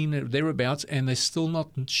 17, 18, thereabouts, and they're still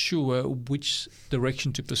not sure which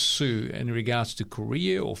direction to pursue in regards to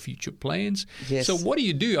career or future plans. Yes. So what do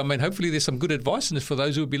you do? I mean, hopefully there's some good advice in this for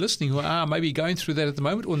those who will be listening who are maybe going through that at the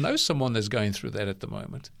moment or know someone that's going through that at the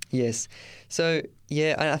moment. Yes. So,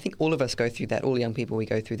 yeah, I think all of us go through that. All young people, we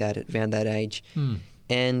go through that at around that age.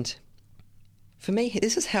 And for me,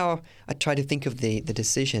 this is how I try to think of the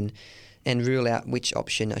decision and rule out which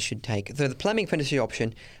option I should take. So the plumbing apprenticeship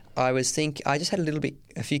option, I just had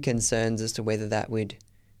a few concerns as to whether that would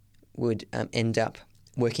end up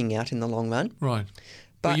working out in the long run. Right.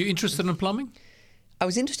 But Were you interested in plumbing? I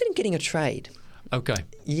was interested in getting a trade. Okay.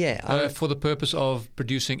 Yeah. For the purpose of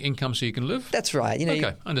producing income so you can live? That's right.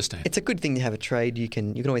 Okay, understand. It's a good thing to have a trade. You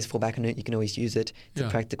can always fall back on it. You can always use it. It's a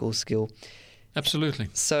practical skill. Absolutely.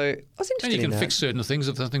 So I was interested And you can in fix certain things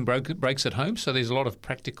if something breaks at home. So there's a lot of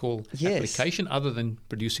practical Yes. application other than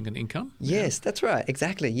producing an income. Yes, that's right.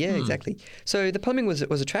 Exactly. Yeah, exactly. So the plumbing was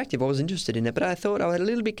attractive. I was interested in it, but I thought I was a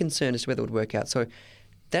little bit concerned as to whether it would work out. So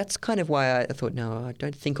that's kind of why I thought, no, I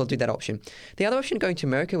don't think I'll do that option. The other option, going to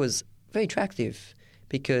America, was very attractive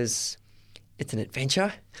because it's an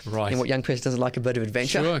adventure. Right. And what young person doesn't like a bit of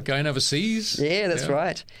adventure? Sure, going overseas. Yeah, that's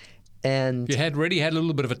right. And You had a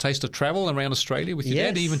little bit of a taste of travel around Australia with your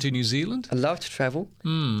dad, Yes. even to New Zealand? I love to travel.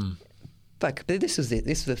 But this was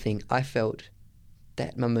the thing. I felt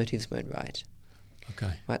that my motives weren't right.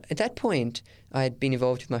 Okay. Right. At that point, I had been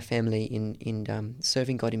involved with my family in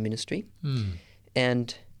serving God in ministry.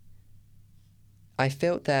 And I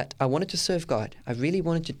felt that I wanted to serve God. I really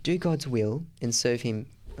wanted to do God's will and serve Him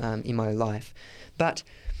in my life. But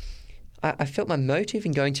I felt my motive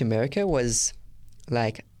in going to America was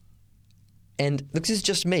like, and look, this is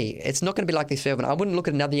just me. It's not going to be like this for everyone. I wouldn't look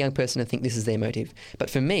at another young person and think this is their motive.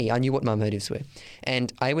 But for me, I knew what my motives were.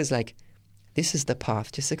 And I was like, this is the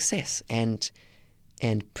path to success and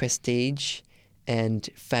prestige and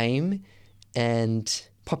fame and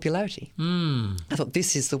popularity. I thought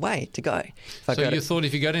this is the way to go. So you thought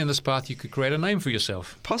if you go down this path, you could create a name for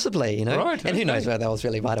yourself? Possibly, Right, And who knows okay. whether that was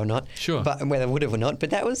really right or not. Sure. But whether I would have or not.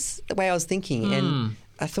 But that was the way I was thinking. And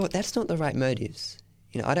I thought that's not the right motives.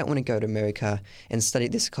 I don't want to go to America and study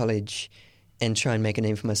at this college and try and make a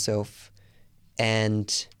name for myself.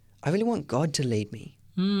 And I really want God to lead me.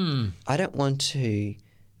 I don't want to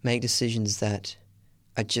make decisions that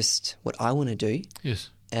are just what I want to do. Yes.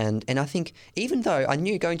 And I think even though I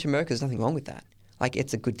knew going to America, there's nothing wrong with that. Like,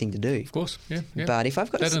 it's a good thing to do. Of course, yeah. But if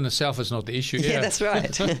I've got that in itself is not the issue. yeah, that's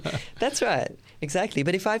right. That's right. Exactly.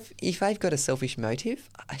 But if I've got a selfish motive,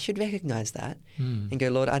 I should recognize that and go,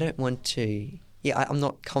 Lord, I don't want to. Yeah, I'm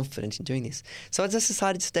not confident in doing this. So I just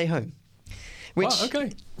decided to stay home. Which,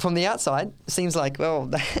 from the outside, seems like, well,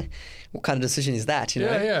 what kind of decision is that?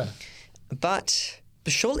 Yeah. But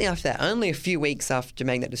shortly after that, only a few weeks after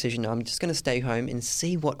making that decision, I'm just going to stay home and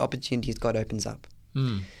see what opportunities God opens up.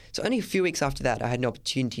 So only a few weeks after that, I had an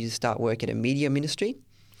opportunity to start work at a media ministry.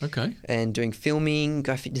 Okay. And doing filming,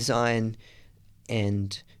 graphic design,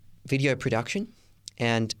 and video production.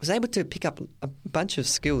 And was able to pick up a bunch of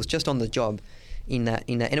skills just on the job in that.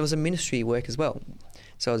 And it was a ministry work as well.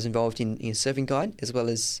 So I was involved in serving God as well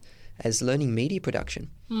as learning media production.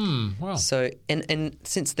 Wow. So and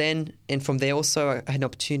since then, and from there also, I had an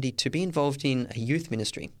opportunity to be involved in a youth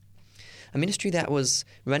ministry. a ministry that was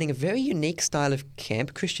running a very unique style of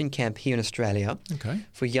camp, Christian camp here in Australia, Okay.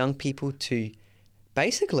 for young people to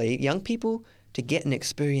get an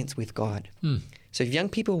experience with God. So if young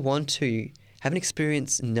people want to have an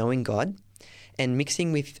experience knowing God and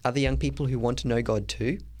mixing with other young people who want to know God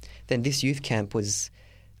too, then this youth camp was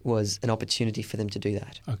an opportunity for them to do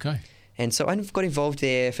that. Okay. And so I got involved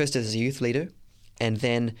there first as a youth leader and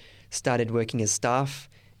then started working as staff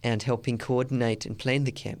and helping coordinate and plan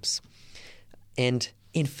the camps. And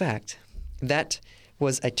in fact, that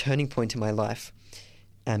was a turning point in my life,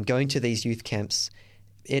 going to these youth camps.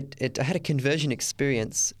 I had a conversion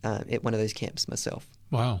experience at one of those camps myself.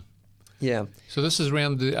 Wow. Yeah. So this is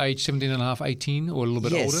around the age 17 and a half, 18 or a little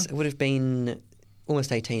bit Yes, older? it would have been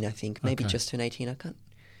almost 18, I think. Maybe Okay. just turned 18. I can't.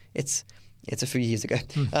 It's a few years ago.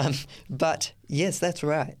 But yes, that's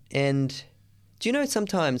right. And do you know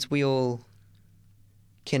sometimes we all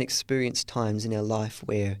can experience times in our life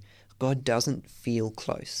where God doesn't feel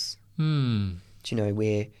close. Do you know,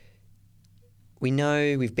 where we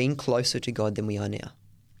know we've been closer to God than we are now.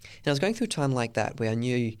 And I was going through a time like that where I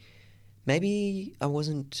knew maybe I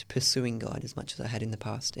wasn't pursuing God as much as I had in the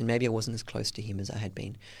past, and maybe I wasn't as close to Him as I had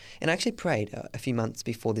been. And I actually prayed a few months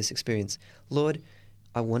before this experience, Lord,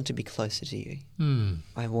 I want to be closer to You.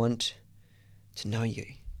 I want to know You.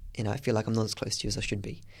 And I feel like I'm not as close to You as I should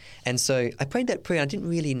be. And so I prayed that prayer. I didn't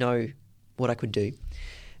really know what I could do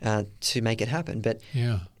to make it happen. But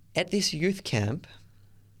at this youth camp,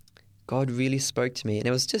 God really spoke to me. And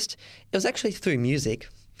it was actually through music.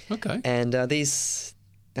 Okay. And these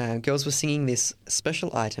girls were singing this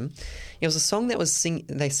special item. It was a song that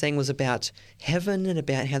they sang was about heaven and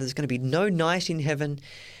about how there's going to be no night in heaven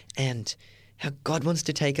and how God wants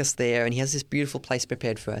to take us there and He has this beautiful place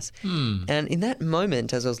prepared for us. And in that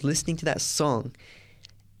moment, as I was listening to that song,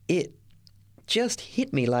 it just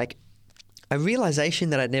hit me like a realization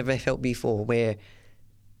that I'd never felt before, where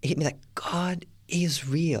it hit me that God is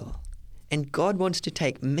real and God wants to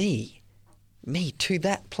take me to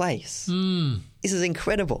that place. This is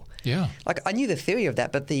incredible. Yeah. Like I knew the theory of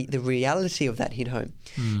that, but the reality of that hit home.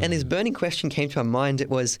 And this burning question came to my mind.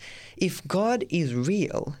 It was, if God is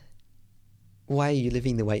real, why are you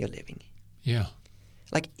living the way you're living? Yeah.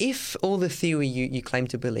 Like if all the theory you claim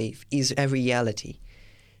to believe is a reality,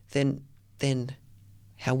 then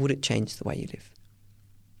how would it change the way you live?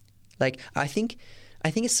 Like I think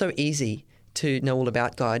it's so easy to know all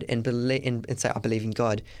about God and say I believe in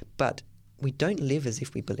God, but we don't live as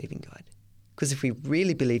if we believe in God. Because if we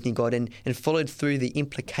really believed in God and followed through the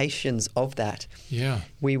implications of that,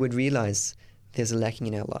 we would realize there's a lacking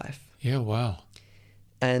in our life. Yeah, wow.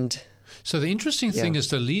 And so the interesting thing is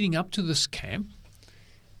that leading up to this camp,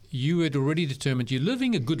 you had already determined you're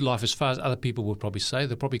living a good life as far as other people would probably say.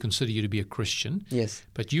 They'll probably consider you to be a Christian. Yes.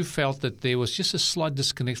 But you felt that there was just a slight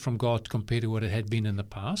disconnect from God compared to what it had been in the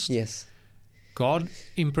past. Yes. God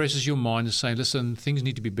impresses your mind and saying, listen, things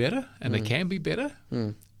need to be better and they can be better.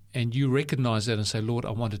 And you recognize that and say, Lord,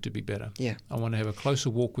 I want it to be better. Yeah. I want to have a closer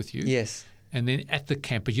walk with You. Yes. And then at the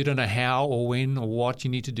camp, but you don't know how or when or what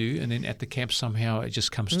you need to do. And then at the camp, somehow it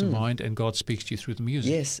just comes to mind and God speaks to you through the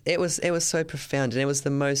music. Yes, it was so profound. And it was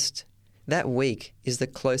that week is the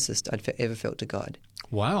closest I'd ever felt to God.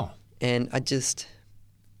 Wow. And I just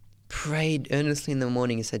prayed earnestly in the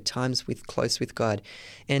morning and said times close with God.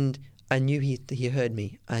 And I knew he heard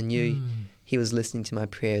me. I knew He was listening to my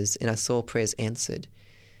prayers and I saw prayers answered.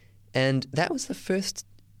 And that was the first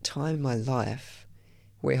time in my life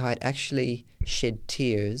where I'd actually shed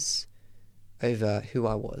tears over who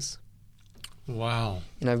I was. Wow.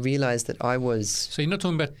 And I realized that I was... So you're not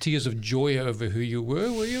talking about tears of joy over who you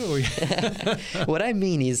were you? Or What I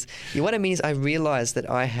mean is I realized that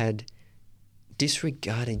I had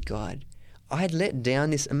disregarded God. I had let down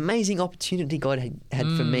this amazing opportunity God had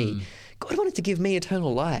for me. God wanted to give me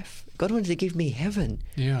eternal life. God wanted to give me heaven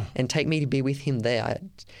and take me to be with Him there.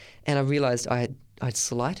 And I realized I'd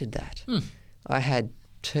slighted that. I had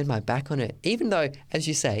turned my back on it, even though, as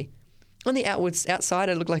you say, on the outside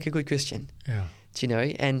I look like a good Christian. Yeah. Do you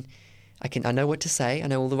know? And I know what to say. I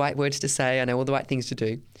know all the right words to say. I know all the right things to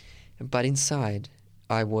do. But inside,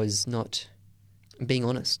 I was not being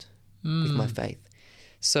honest with my faith.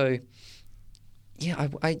 So, yeah,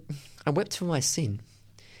 I wept for my sin,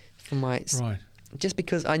 just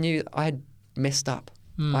because I knew I had messed up.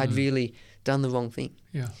 I had really done the wrong thing.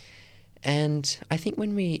 Yeah. And I think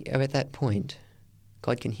when we are at that point,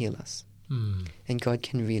 God can heal us. And God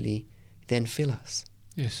can really then fill us.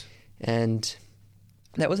 Yes. And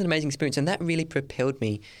that was an amazing experience. And that really propelled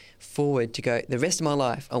me forward to go, the rest of my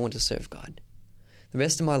life, I want to serve God. The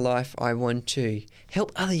rest of my life, I want to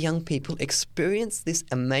help other young people experience this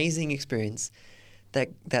amazing experience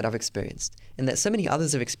that I've experienced, and that so many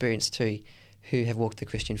others have experienced too, who have walked the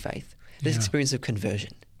Christian faith. This Yeah. experience of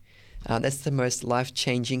conversion. That's the most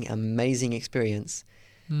life-changing, amazing experience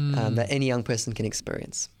that any young person can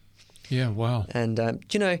experience. Yeah, wow. And,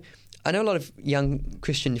 I know a lot of young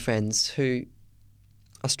Christian friends who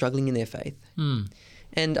are struggling in their faith.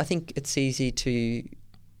 And I think it's easy to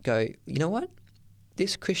go, you know what?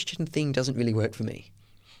 This Christian thing doesn't really work for me.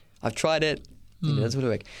 I've tried it. It doesn't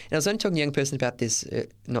really work. And I was only talking to a young person about this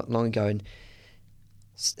not long ago, and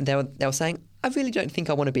they were saying, I really don't think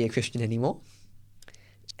I want to be a Christian anymore.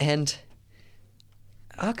 And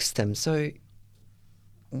I asked them,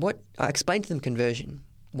 I explained to them conversion,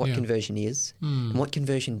 what Yeah. conversion is and what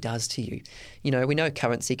conversion does to you. You know, we know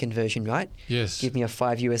currency conversion, right? Yes. Give me a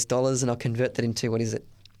 $5 and I'll convert that into, what is it,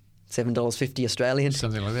 $7.50 Australian?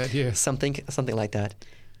 Something like that, yeah. Something like that.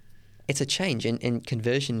 It's a change, and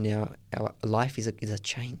conversion in our life is a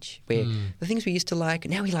change where the things we used to like,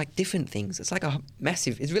 now we like different things. It's like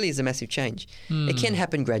it really is a massive change. It can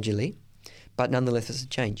happen gradually, but nonetheless it's a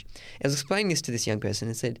change. I was explaining this to this young person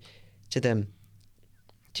and said to them,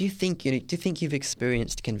 do you think you've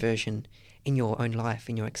experienced conversion in your own life,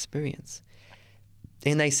 in your experience?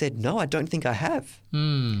 And they said, no, I don't think I have.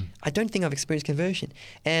 I don't think I've experienced conversion.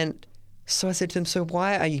 And so I said to them, so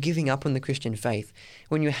why are you giving up on the Christian faith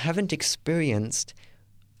when you haven't experienced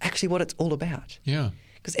actually what it's all about? Yeah.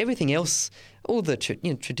 Because everything else, all the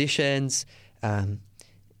traditions and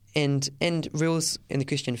rules in the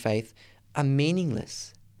Christian faith are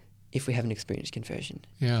meaningless if we haven't experienced conversion.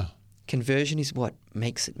 Yeah. Conversion is what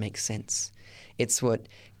makes it make sense. It's what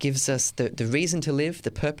gives us the reason to live,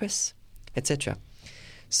 the purpose, etc.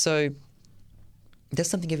 So that's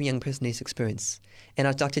something every young person needs to experience. And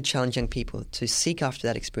I'd like to challenge young people to seek after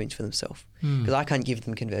that experience for themselves. Because I can't give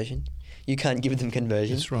them conversion. You can't give them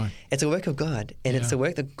conversion. That's right. It's a work of God. And it's a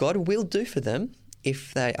work that God will do for them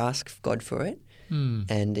if they ask God for it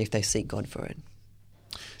and if they seek God for it.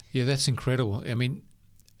 Yeah, that's incredible. I mean,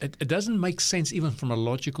 it doesn't make sense even from a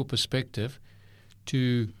logical perspective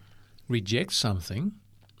to reject something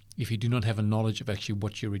if you do not have a knowledge of actually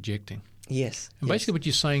what you're rejecting. Yes. And basically what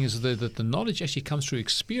you're saying is that the knowledge actually comes through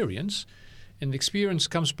experience, and the experience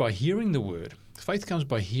comes by hearing the word. Faith comes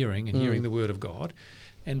by hearing and hearing the word of God,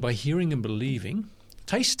 and by hearing and believing,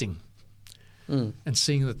 tasting and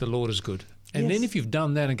seeing that the Lord is good. And then if you've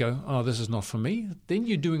done that and go, oh, this is not for me, then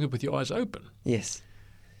you're doing it with your eyes open. Yes.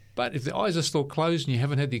 But if the eyes are still closed and you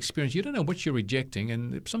haven't had the experience, you don't know what you're rejecting.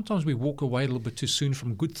 And sometimes we walk away a little bit too soon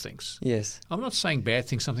from good things. Yes. I'm not saying bad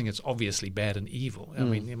things, something that's obviously bad and evil. I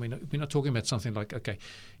mean, we're not talking about something like, okay,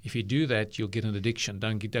 if you do that, you'll get an addiction.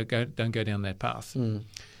 Don't go down that path.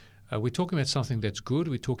 We're talking about something that's good.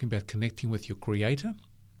 We're talking about connecting with your Creator.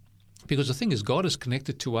 Because the thing is, God is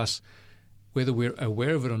connected to us whether we're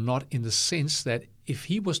aware of it or not, in the sense that if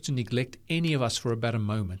He was to neglect any of us for about a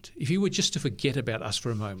moment, if He were just to forget about us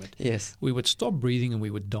for a moment, Yes. we would stop breathing and we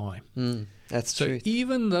would die. That's So true.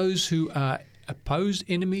 even those who are opposed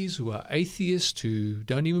enemies, who are atheists, who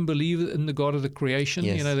don't even believe in the God of the creation,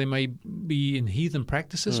 Yes. they may be in heathen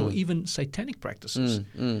practices or even satanic practices.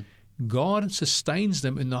 God sustains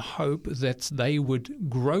them in the hope that they would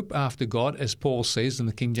grope after God, as Paul says in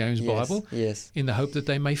the King James Bible, Yes. in the hope that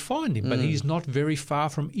they may find Him. But He's not very far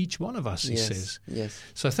from each one of us, he says. Yes.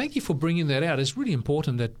 So thank you for bringing that out. It's really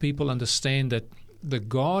important that people understand that the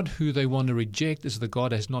God who they want to reject is the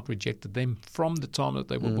God that has not rejected them from the time that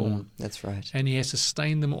they were born. That's right. And He has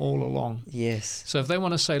sustained them all along. Yes. So if they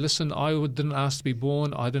want to say, listen, I didn't ask to be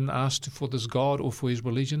born, I didn't ask for this God or for His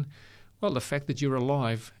religion, well, the fact that you're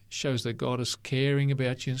alive shows that God is caring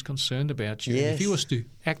about you and is concerned about you. Yes. And if He was to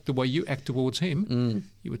act the way you act towards Him,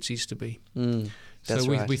 you would cease to be. That's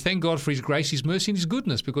so right. we thank God for His grace, His mercy, and His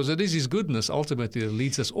goodness, because it is His goodness ultimately that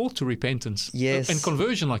leads us all to repentance Yes. and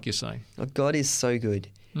conversion, like you're saying. Oh, God is so good.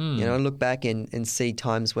 I look back and see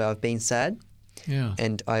times where I've been sad Yeah.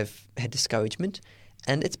 and I've had discouragement,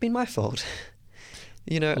 and it's been my fault.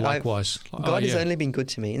 Likewise. God has only been good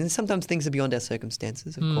to me. And sometimes things are beyond our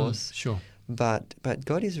circumstances, of course. Sure. But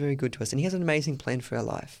God is very good to us, and He has an amazing plan for our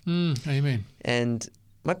life. Amen. And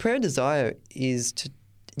my prayer and desire is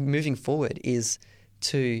moving forward is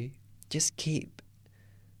to just keep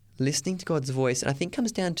listening to God's voice. And I think it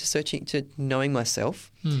comes down to knowing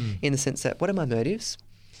myself in the sense that, what are my motives?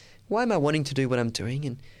 Why am I wanting to do what I'm doing?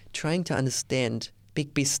 And trying to understand,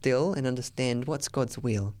 be still and understand what's God's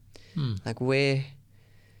will. Like where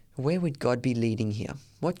would God be leading here?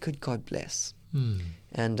 What could God bless?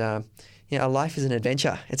 And our life is an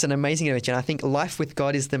adventure. It's an amazing adventure. And I think life with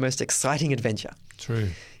God is the most exciting adventure. True.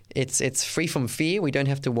 It's free from fear. We don't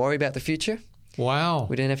have to worry about the future. Wow.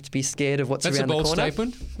 We don't have to be scared of what's That's a around the bold corner.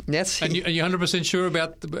 statement. That's And you're 100% sure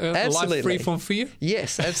about a life Absolutely. free from fear?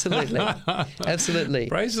 Yes, absolutely. Absolutely.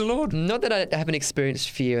 Praise the Lord. Not that I haven't experienced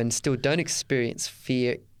fear and still don't experience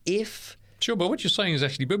fear if Sure, but what you're saying is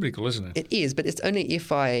actually biblical, isn't it? it is, but it's only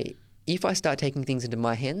if I start taking things into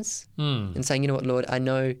my hands and saying, you know what, Lord, I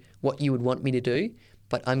know what you would want me to do,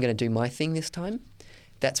 but I'm going to do my thing this time.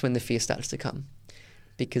 That's when the fear starts to come,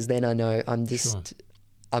 because then I know I'm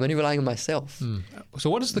only relying on myself. So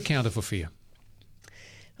what is the counter for fear?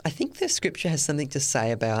 I think the scripture has something to say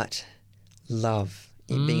about love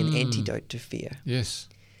being an antidote to fear, Yes.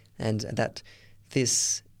 and that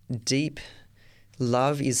this deep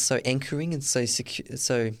love is so anchoring and so secure,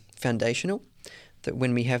 so foundational, that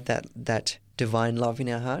when we have that divine love in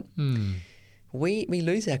our heart, we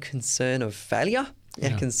lose our concern of failure,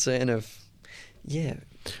 our concern of,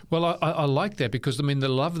 Well, I like that because, I mean, the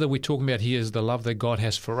love that we're talking about here is the love that God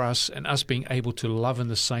has for us, and us being able to love in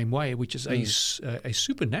the same way, which is a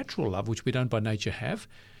supernatural love, which we don't by nature have.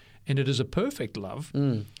 And it is a perfect love,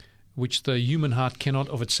 which the human heart cannot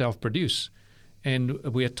of itself produce. And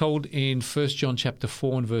we are told in 1 John chapter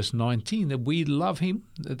 4 and verse 19 that we love him.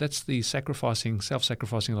 That's the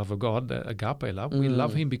self-sacrificing love of God, the agape love. We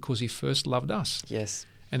love him because he first loved us. yes,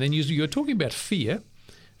 And then you're talking about fear.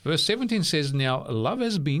 Verse 17 says, now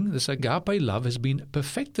this agape love has been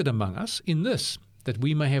perfected among us in this, that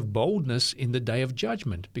we may have boldness in the day of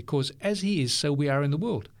judgment, because as he is, so we are in the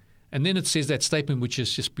world. And then it says that statement which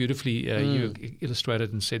is just beautifully you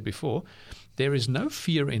illustrated and said before, there is no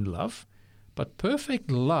fear in love, but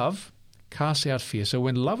perfect love casts out fear. So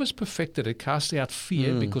when love is perfected, it casts out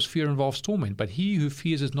fear because fear involves torment. But he who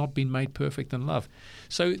fears has not been made perfect in love.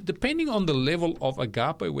 So depending on the level of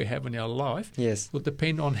agape we have in our life, yes, will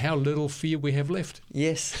depend on how little fear we have left.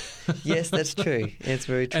 yes, that's true. It's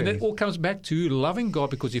very true. And it all comes back to loving God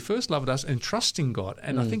because he first loved us and trusting God.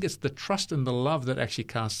 And I think it's the trust and the love that actually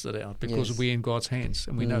casts it out because Yes. we're in God's hands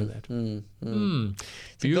and we know that.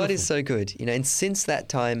 So God is so good, and since that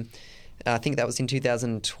time, I think that was in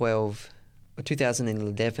 2012 or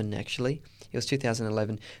 2011 actually. It was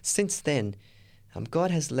 2011. Since then,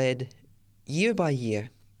 God has led year by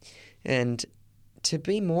year, and to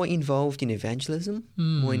be more involved in evangelism,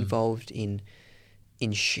 more involved in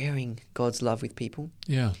sharing God's love with people.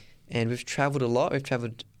 Yeah. And we've travelled a lot. We've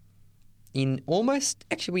travelled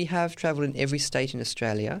we have travelled in every state in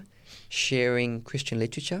Australia, sharing Christian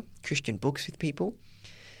literature, Christian books with people,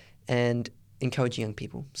 and encouraging young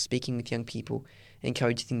people, speaking with young people,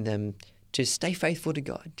 encouraging them to stay faithful to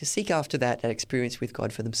God, to seek after that experience with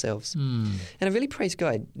God for themselves. And I really praise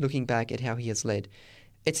God looking back at how he has led.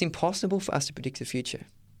 It's impossible for us to predict the future.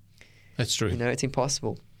 That's true. It's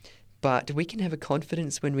impossible. But we can have a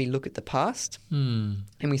confidence when we look at the past and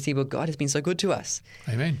we see, well, God has been so good to us.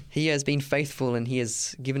 Amen. He has been faithful and he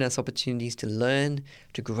has given us opportunities to learn,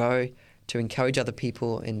 to grow, to encourage other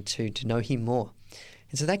people and to know him more.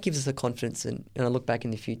 And so that gives us a confidence, and I look back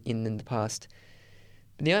in the past.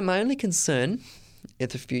 My only concern at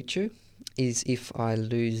the future is if I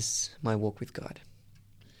lose my walk with God.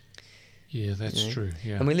 Yeah, that's true.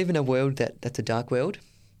 Yeah. And we live in a world that's a dark world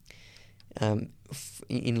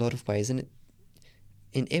in a lot of ways. And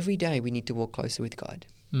every day we need to walk closer with God.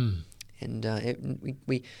 And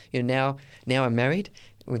now I'm married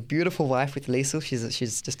with a beautiful wife, with Liesl.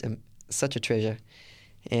 She's just such a treasure.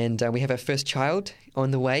 And we have our first child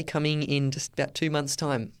on the way, coming in just about 2 months'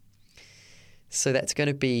 time. So that's going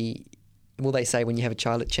to be, well, they say when you have a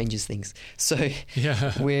child, it changes things. So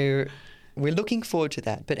we're looking forward to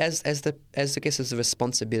that. But as the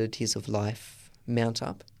responsibilities of life mount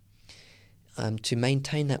up, to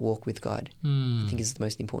maintain that walk with God, I think is the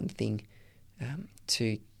most important thing.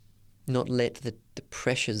 To not let the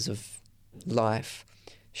pressures of life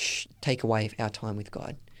take away our time with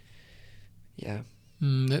God. Yeah.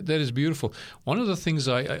 That is beautiful. One of the things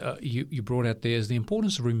you brought out there is the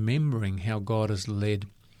importance of remembering how God has led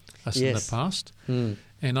us in the past. And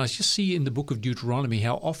I just see in the book of Deuteronomy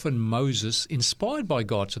how often Moses, inspired by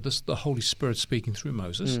God, so this is the Holy Spirit speaking through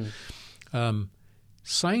Moses,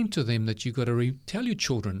 saying to them that you've got to tell your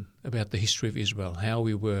children about the history of Israel, how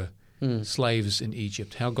we were slaves in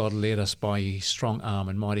Egypt, how God led us by his strong arm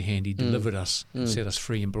and mighty hand. He delivered us, set us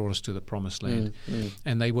free and brought us to the promised land.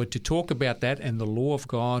 And they were to talk about that and the law of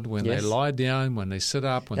God when they lie down, when they sit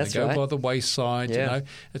up, when they go by the wayside.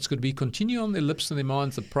 It's going to be continue on their lips and their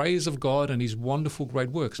minds the praise of God and his wonderful great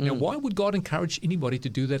works. Now, why would God encourage anybody to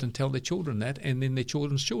do that and tell their children that, and then their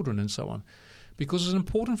children's children and so on? Because it's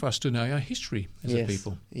important for us to know our history as a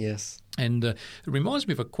people. Yes. And it reminds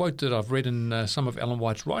me of a quote that I've read in some of Ellen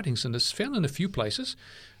White's writings, and it's found in a few places.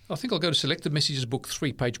 I think I'll go to Selected Messages, Book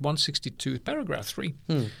 3, page 162, paragraph 3.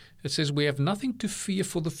 It says, we have nothing to fear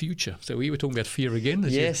for the future. So we were talking about fear again,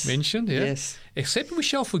 as Yes. you mentioned. Yeah? Yes. Except we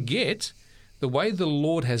shall forget the way the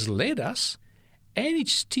Lord has led us and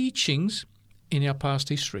His teachings in our past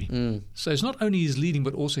history. So it's not only His leading,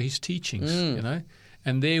 but also His teachings, you know.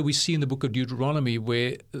 And there we see in the book of Deuteronomy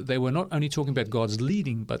where they were not only talking about God's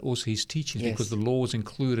leading, but also His teachings, Yes. because the law was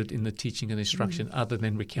included in the teaching and instruction other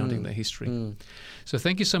than recounting their history. So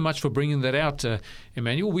thank you so much for bringing that out,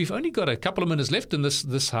 Emmanuel. We've only got a couple of minutes left in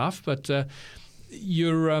this half, but the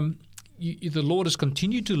Lord has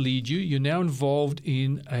continued to lead you. You're now involved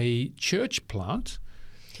in a church plant.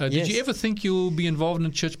 Did Yes. you ever think you'll be involved in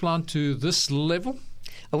a church plant to this level?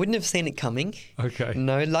 I wouldn't have seen it coming. Okay.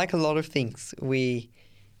 No, like a lot of things,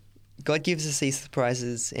 God gives us these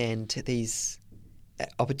surprises and these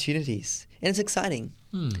opportunities, and it's exciting.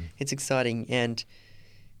 It's exciting, and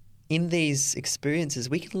in these experiences,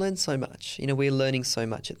 we can learn so much. You know, we're learning so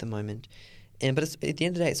much at the moment, but at the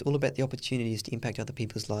end of the day, it's all about the opportunities to impact other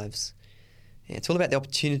people's lives. It's all about the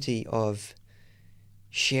opportunity of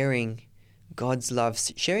sharing God's love,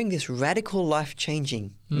 sharing this radical,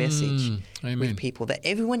 life-changing message Amen. with people that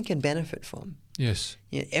everyone can benefit from. Yes.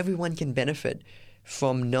 You know, everyone can benefit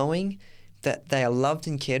from knowing that they are loved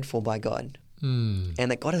and cared for by God, and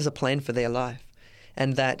that God has a plan for their life,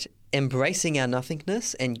 and that embracing our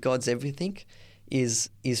nothingness and God's everything is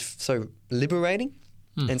so liberating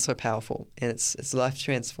and so powerful, and it's life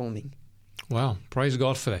transforming. Wow. Praise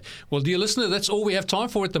God for that. Well, dear listener, that's all we have time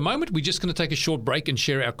for at the moment. We're just going to take a short break and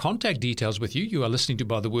share our contact details with you. You are listening to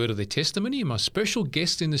By the Word of Their Testimony. My special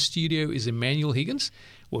guest in the studio is Emmanuel Higgins.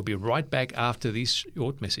 We'll be right back after these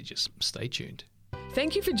short messages. Stay tuned.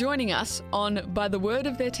 Thank you for joining us on By the Word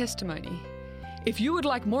of Their Testimony. If you would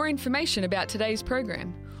like more information about today's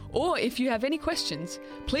program, or if you have any questions,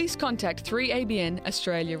 please contact 3ABN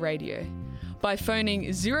Australia Radio by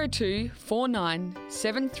phoning 02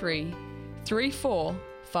 4973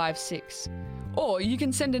 3456, or you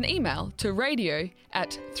can send an email to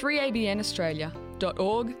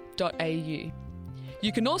radio@3abnaustralia.org.au.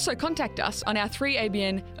 You can also contact us on our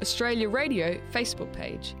 3ABN Australia Radio Facebook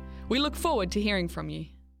page. We look forward to hearing from you.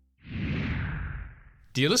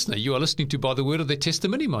 Dear listener, you are listening to By the Word of Their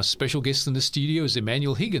Testimony. My special guest in the studio is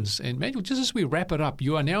Emmanuel Higgins. And Emmanuel, just as we wrap it up,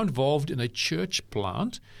 you are now involved in a church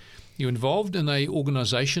plant. You're involved in a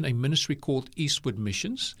organisation, a ministry called Eastwood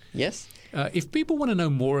Missions. Yes? If people want to know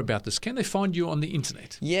more about this, can they find you on the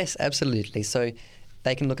internet? Yes, absolutely. So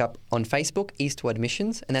they can look up on Facebook, Eastwood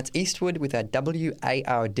Missions, and that's Eastwood with a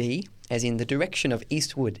W-A-R-D, as in the direction of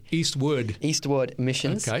Eastwood. Eastwood. Eastwood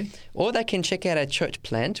Missions. Okay. Or they can check out our church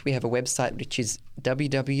plant. We have a website which is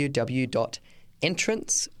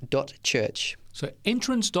www.entrance.church. So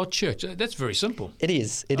entrance.church. That's very simple. It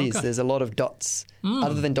is. It is. Okay. There's a lot of dots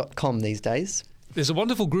other than .com these days. There's a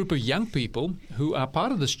wonderful group of young people who are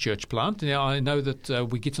part of this church plant. Now, I know that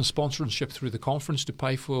we get some sponsorship through the conference to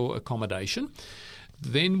pay for accommodation.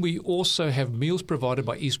 Then we also have meals provided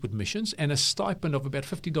by Eastwood Missions and a stipend of about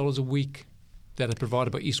 $50 a week that are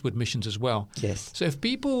provided by Eastwood Missions as well. Yes. So if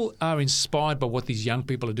people are inspired by what these young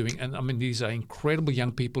people are doing, and I mean these are incredible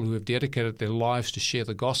young people who have dedicated their lives to share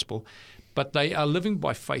the gospel, but they are living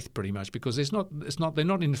by faith pretty much, because they're not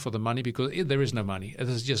in it for the money, because there is no money. It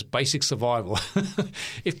is just basic survival.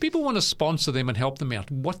 If people want to sponsor them and help them out,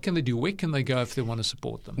 what can they do? Where can they go if they want to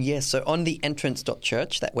support them? Yes, so on the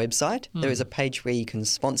entrance.church, that website, there is a page where you can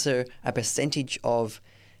sponsor a percentage of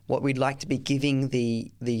what we'd like to be giving the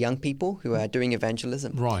young people who are doing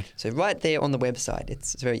evangelism. Right. So right there on the website,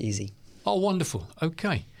 it's very easy. Oh, wonderful.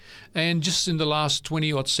 Okay. And just in the last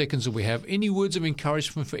 20-odd seconds that we have, any words of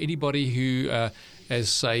encouragement for anybody who, they're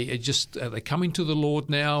coming to the Lord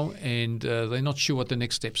now and they're not sure what the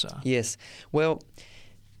next steps are? Yes. Well,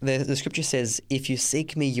 the scripture says, if you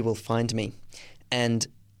seek me, you will find me. And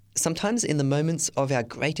sometimes in the moments of our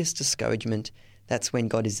greatest discouragement, that's when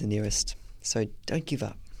God is the nearest. So don't give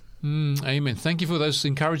up. Amen. Thank you for those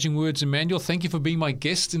encouraging words, Emmanuel. Thank you for being my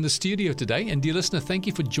guest in the studio today. And dear listener, thank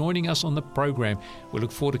you for joining us on the program. We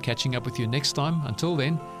look forward to catching up with you next time. Until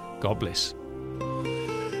then, God bless.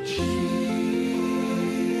 Jesus,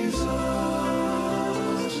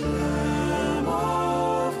 Lamb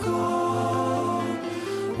of God,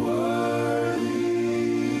 worthy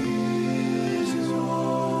is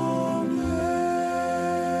your name.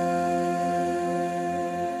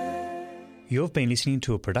 You've been listening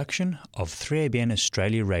to a production of 3ABN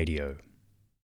Australia Radio.